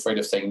not being afraid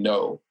of saying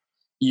no,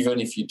 even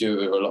if you do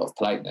it with a lot of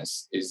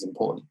politeness, is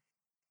important.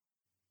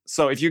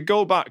 So if you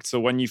go back to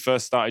when you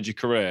first started your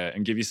career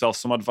and give yourself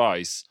some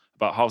advice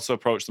about how to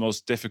approach the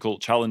most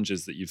difficult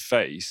challenges that you've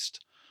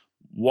faced,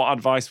 what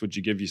advice would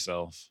you give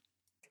yourself?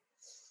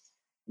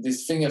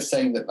 This thing of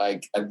saying that,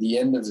 like, at the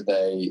end of the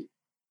day,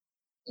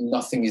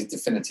 nothing is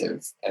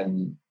definitive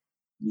and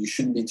you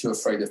shouldn't be too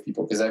afraid of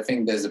people, because I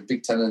think there's a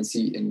big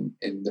tendency in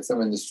the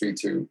film industry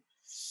to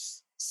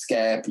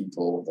scare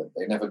people that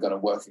they're never going to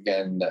work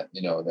again, that,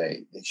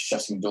 they're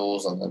shutting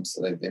doors on them.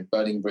 So they're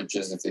burning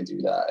bridges if they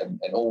do that.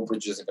 And all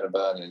bridges are going to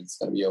burn and it's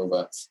going to be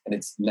over. And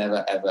it's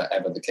never, ever,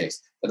 ever the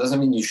case. That doesn't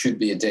mean you should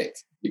be a dick,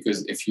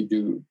 because if you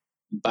do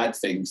bad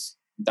things,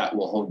 that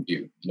will haunt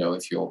you.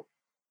 If you're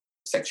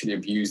sexually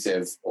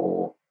abusive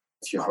or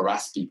if you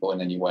harass people in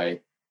any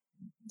way,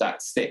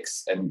 that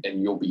sticks and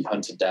you'll be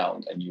hunted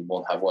down and you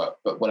won't have work.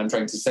 But what I'm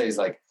trying to say is,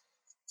 like,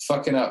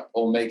 fucking up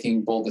or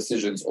making bold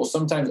decisions or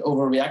sometimes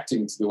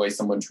overreacting to the way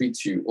someone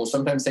treats you or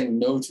sometimes saying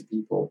no to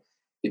people,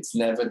 it's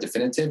never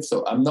definitive.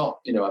 So I'm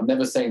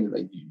never saying that,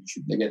 like, you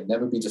should, again,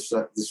 never be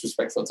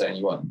disrespectful to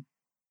anyone.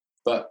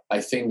 But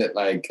I think that,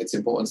 like, it's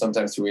important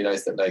sometimes to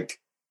realize that, like,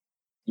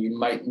 you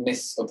might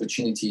miss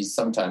opportunities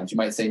sometimes. You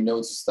might say no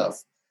to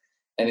stuff.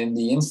 And in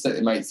the instant,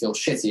 it might feel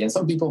shitty. And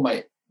some people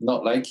might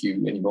not like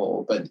you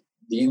anymore, but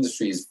the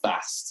industry is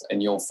vast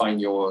and you'll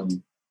find your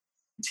own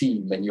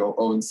team and your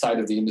own side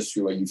of the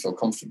industry where you feel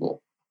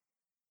comfortable.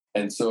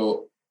 And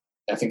so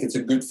I think it's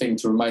a good thing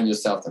to remind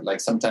yourself that,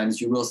 like,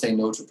 sometimes you will say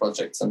no to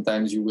projects.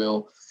 Sometimes you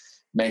will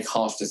make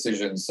harsh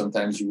decisions.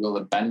 Sometimes you will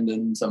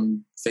abandon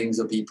some things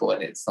or people,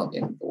 and it's not the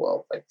end of the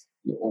world. Like,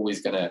 you're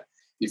always going to,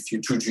 if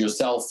you're true to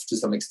yourself to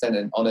some extent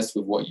and honest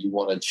with what you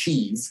want to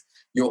achieve,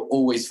 you'll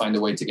always find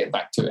a way to get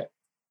back to it.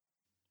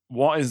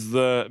 What is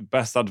the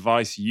best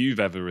advice you've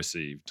ever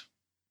received?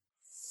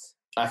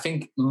 I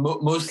think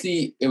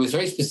mostly it was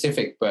very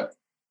specific, but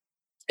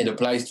it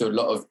applies to a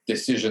lot of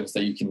decisions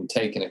that you can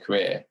take in a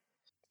career.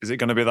 Is it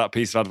going to be that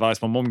piece of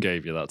advice my mum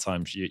gave you that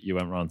time you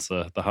went round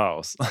to the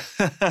house?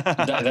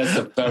 That's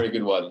a very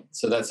good one.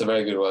 So that's a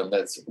very good one.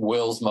 That's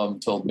Will's mum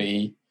told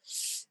me,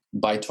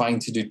 by trying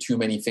to do too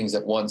many things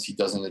at once, he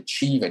doesn't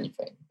achieve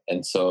anything.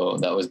 And so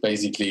that was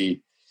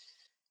basically,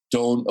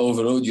 don't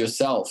overload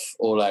yourself,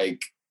 or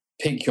like,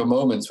 pick your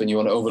moments when you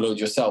want to overload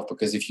yourself,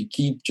 because if you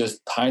keep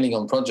just piling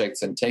on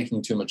projects and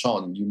taking too much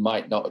on, you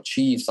might not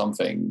achieve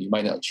something. You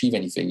might not achieve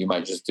anything. You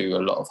might just do a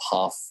lot of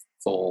half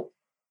full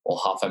or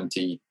half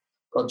empty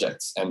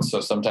projects. And so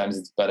sometimes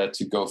it's better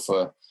to go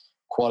for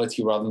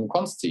quality rather than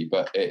quantity.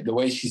 But the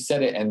way she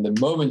said it and the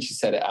moment she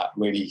said it out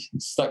really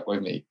stuck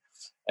with me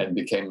and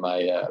became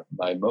my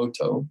my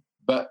motto.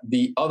 But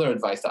the other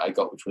advice that I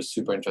got, which was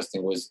super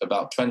interesting, was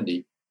about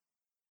trendy.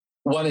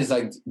 One is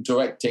like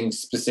directing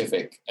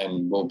specific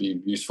and will be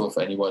useful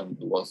for anyone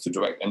who wants to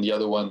direct. And the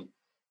other one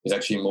is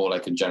actually more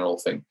like a general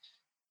thing.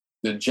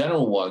 The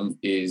general one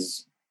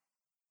is,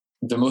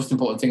 the most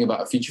important thing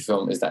about a feature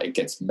film is that it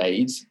gets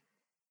made,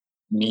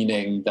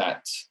 meaning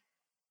that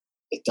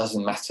it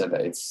doesn't matter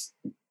that it's,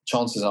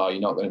 chances are you're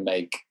not going to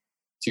make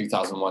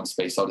 2001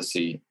 Space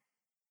Odyssey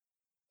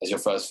as your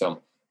first film.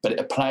 But it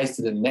applies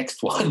to the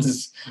next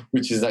ones,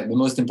 which is like the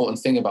most important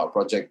thing about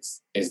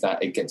projects, is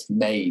that it gets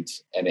made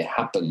and it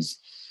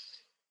happens.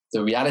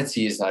 The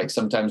reality is, like,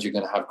 sometimes you're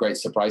going to have great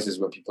surprises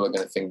where people are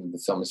going to think that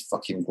the film is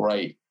fucking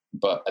great.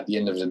 But at the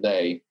end of the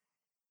day,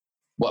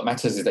 What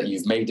matters is that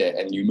you've made it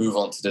and you move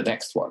on to the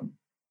next one,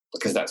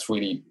 because that's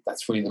really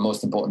the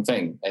most important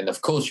thing. And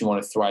of course, you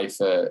want to thrive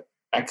for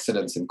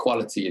excellence and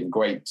quality and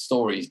great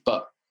stories.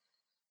 But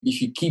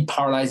if you keep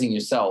paralyzing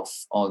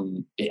yourself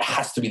on it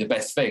has to be the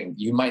best thing,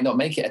 you might not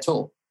make it at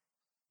all.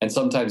 And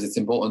sometimes it's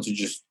important to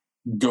just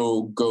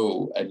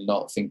go and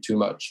not think too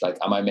much. Like,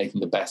 am I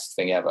making the best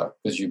thing ever?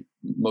 Because you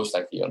most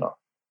likely are not.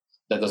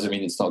 That doesn't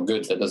mean it's not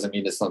good. That doesn't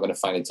mean it's not going to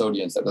find its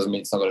audience. That doesn't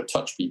mean it's not going to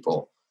touch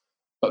people.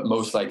 But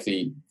most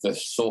likely the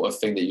sort of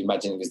thing that you're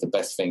imagining is the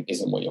best thing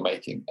isn't what you're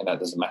making, and that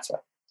doesn't matter.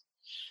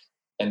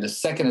 And the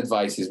second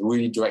advice is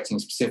really directing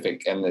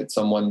specific. And it's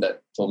someone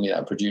that told me,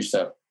 that a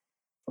producer,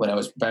 when I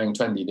was preparing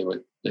Twenty,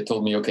 they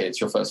told me, okay, it's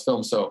your first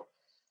film, so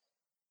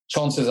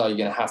chances are you're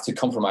going to have to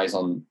compromise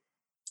on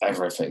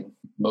everything,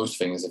 most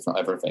things, if not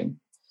everything,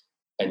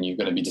 and you're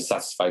going to be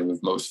dissatisfied with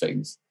most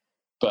things.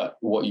 But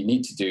what you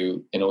need to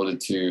do in order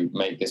to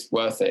make this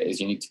worth it is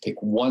you need to pick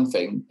one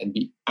thing and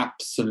be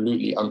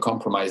absolutely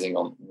uncompromising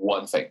on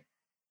one thing,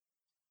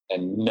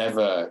 and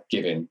never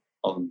give in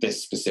on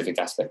this specific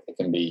aspect. It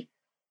can be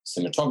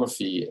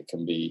cinematography, it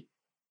can be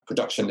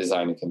production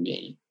design, it can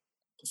be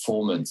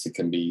performance, it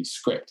can be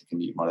script, it can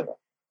be whatever.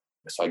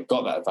 So I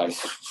got that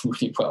advice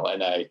really well,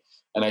 and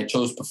I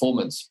chose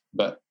performance.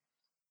 But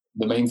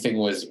the main thing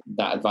was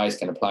that advice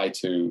can apply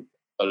to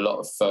a lot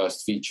of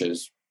first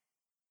features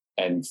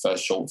and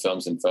first short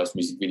films and first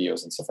music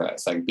videos and stuff like that.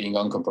 It's like being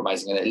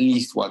uncompromising on at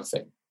least one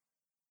thing.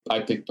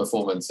 I picked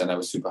performance, and I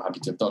was super happy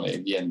to have done it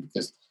in the end,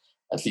 because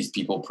at least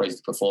people praise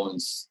the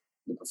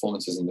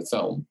performances in the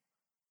film.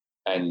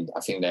 And I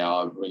think they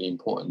are a really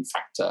important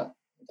factor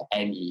to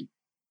any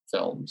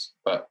films,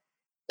 but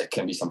it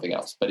can be something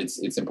else. But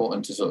it's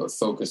important to sort of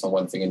focus on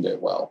one thing and do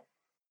it well.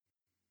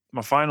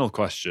 My final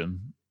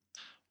question,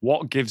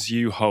 what gives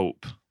you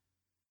hope?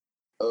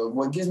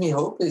 What gives me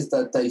hope is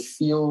that I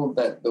feel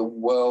that the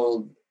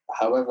world,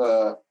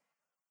 however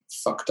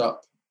fucked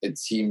up it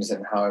seems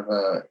and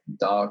however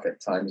dark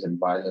at times and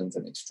violent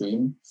and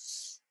extreme,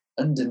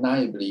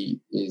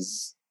 undeniably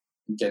is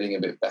getting a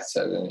bit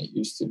better than it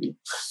used to be.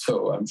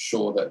 So I'm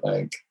sure that,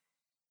 like,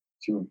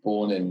 if you were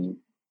born in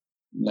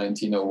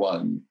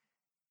 1901,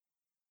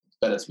 it's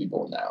better to be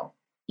born now,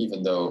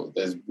 even though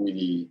there's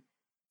really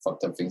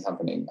fucked up things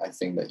happening. I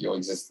think that your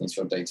existence,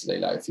 your day-to-day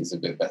life is a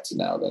bit better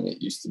now than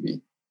it used to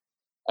be.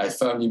 I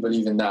firmly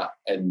believe in that,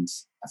 and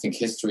I think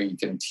history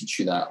can teach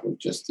you that with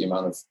just the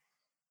amount of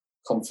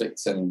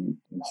conflicts and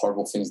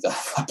horrible things that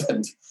have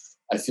happened.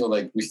 I feel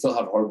like we still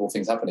have horrible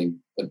things happening,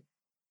 but I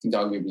think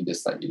arguably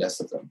there's slightly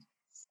less of them.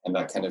 And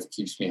that kind of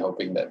keeps me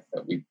hoping that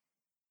we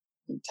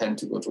tend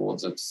to go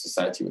towards a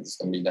society where there's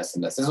going to be less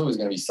and less. There's always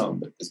going to be some,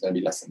 but there's going to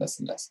be less and less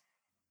and less.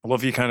 I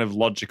love your kind of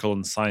logical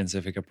and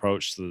scientific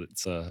approach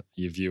to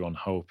your view on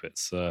hope.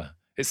 It's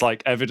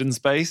like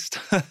evidence-based.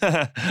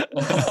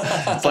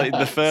 It's like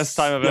the first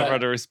time I've ever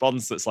had a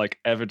response that's like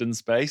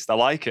evidence-based. I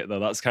like it though.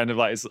 That's kind of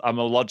like, I'm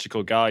a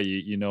logical guy,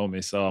 you know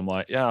me. So I'm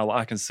like, yeah,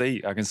 I can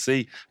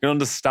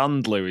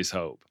understand Louis'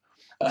 hope.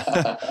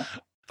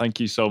 Thank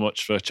you so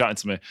much for chatting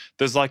to me.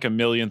 There's like a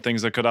million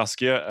things I could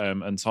ask you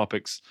and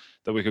topics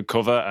that we could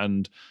cover.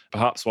 And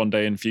perhaps one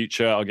day in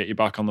future, I'll get you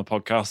back on the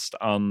podcast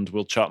and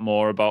we'll chat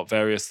more about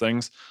various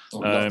things.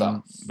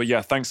 But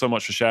yeah, thanks so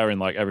much for sharing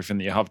like everything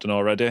that you have done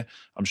already.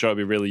 I'm sure it'll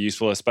be really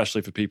useful,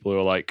 especially for people who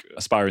are like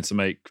aspiring to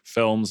make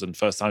films and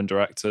first-time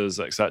directors,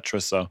 etc.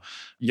 So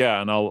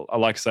yeah, and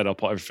like I said, I'll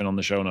put everything on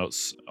the show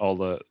notes, all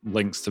the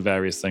links to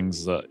various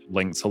things that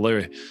link to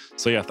Louis.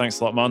 So yeah, thanks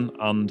a lot, man.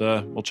 And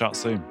we'll chat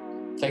soon.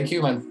 Thank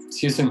you, man.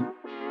 See you soon.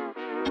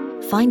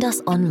 Find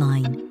us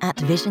online at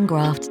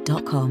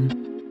visiongraft.com.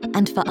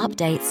 And for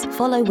updates,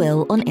 follow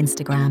Will on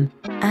Instagram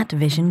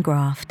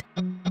 @visiongraft.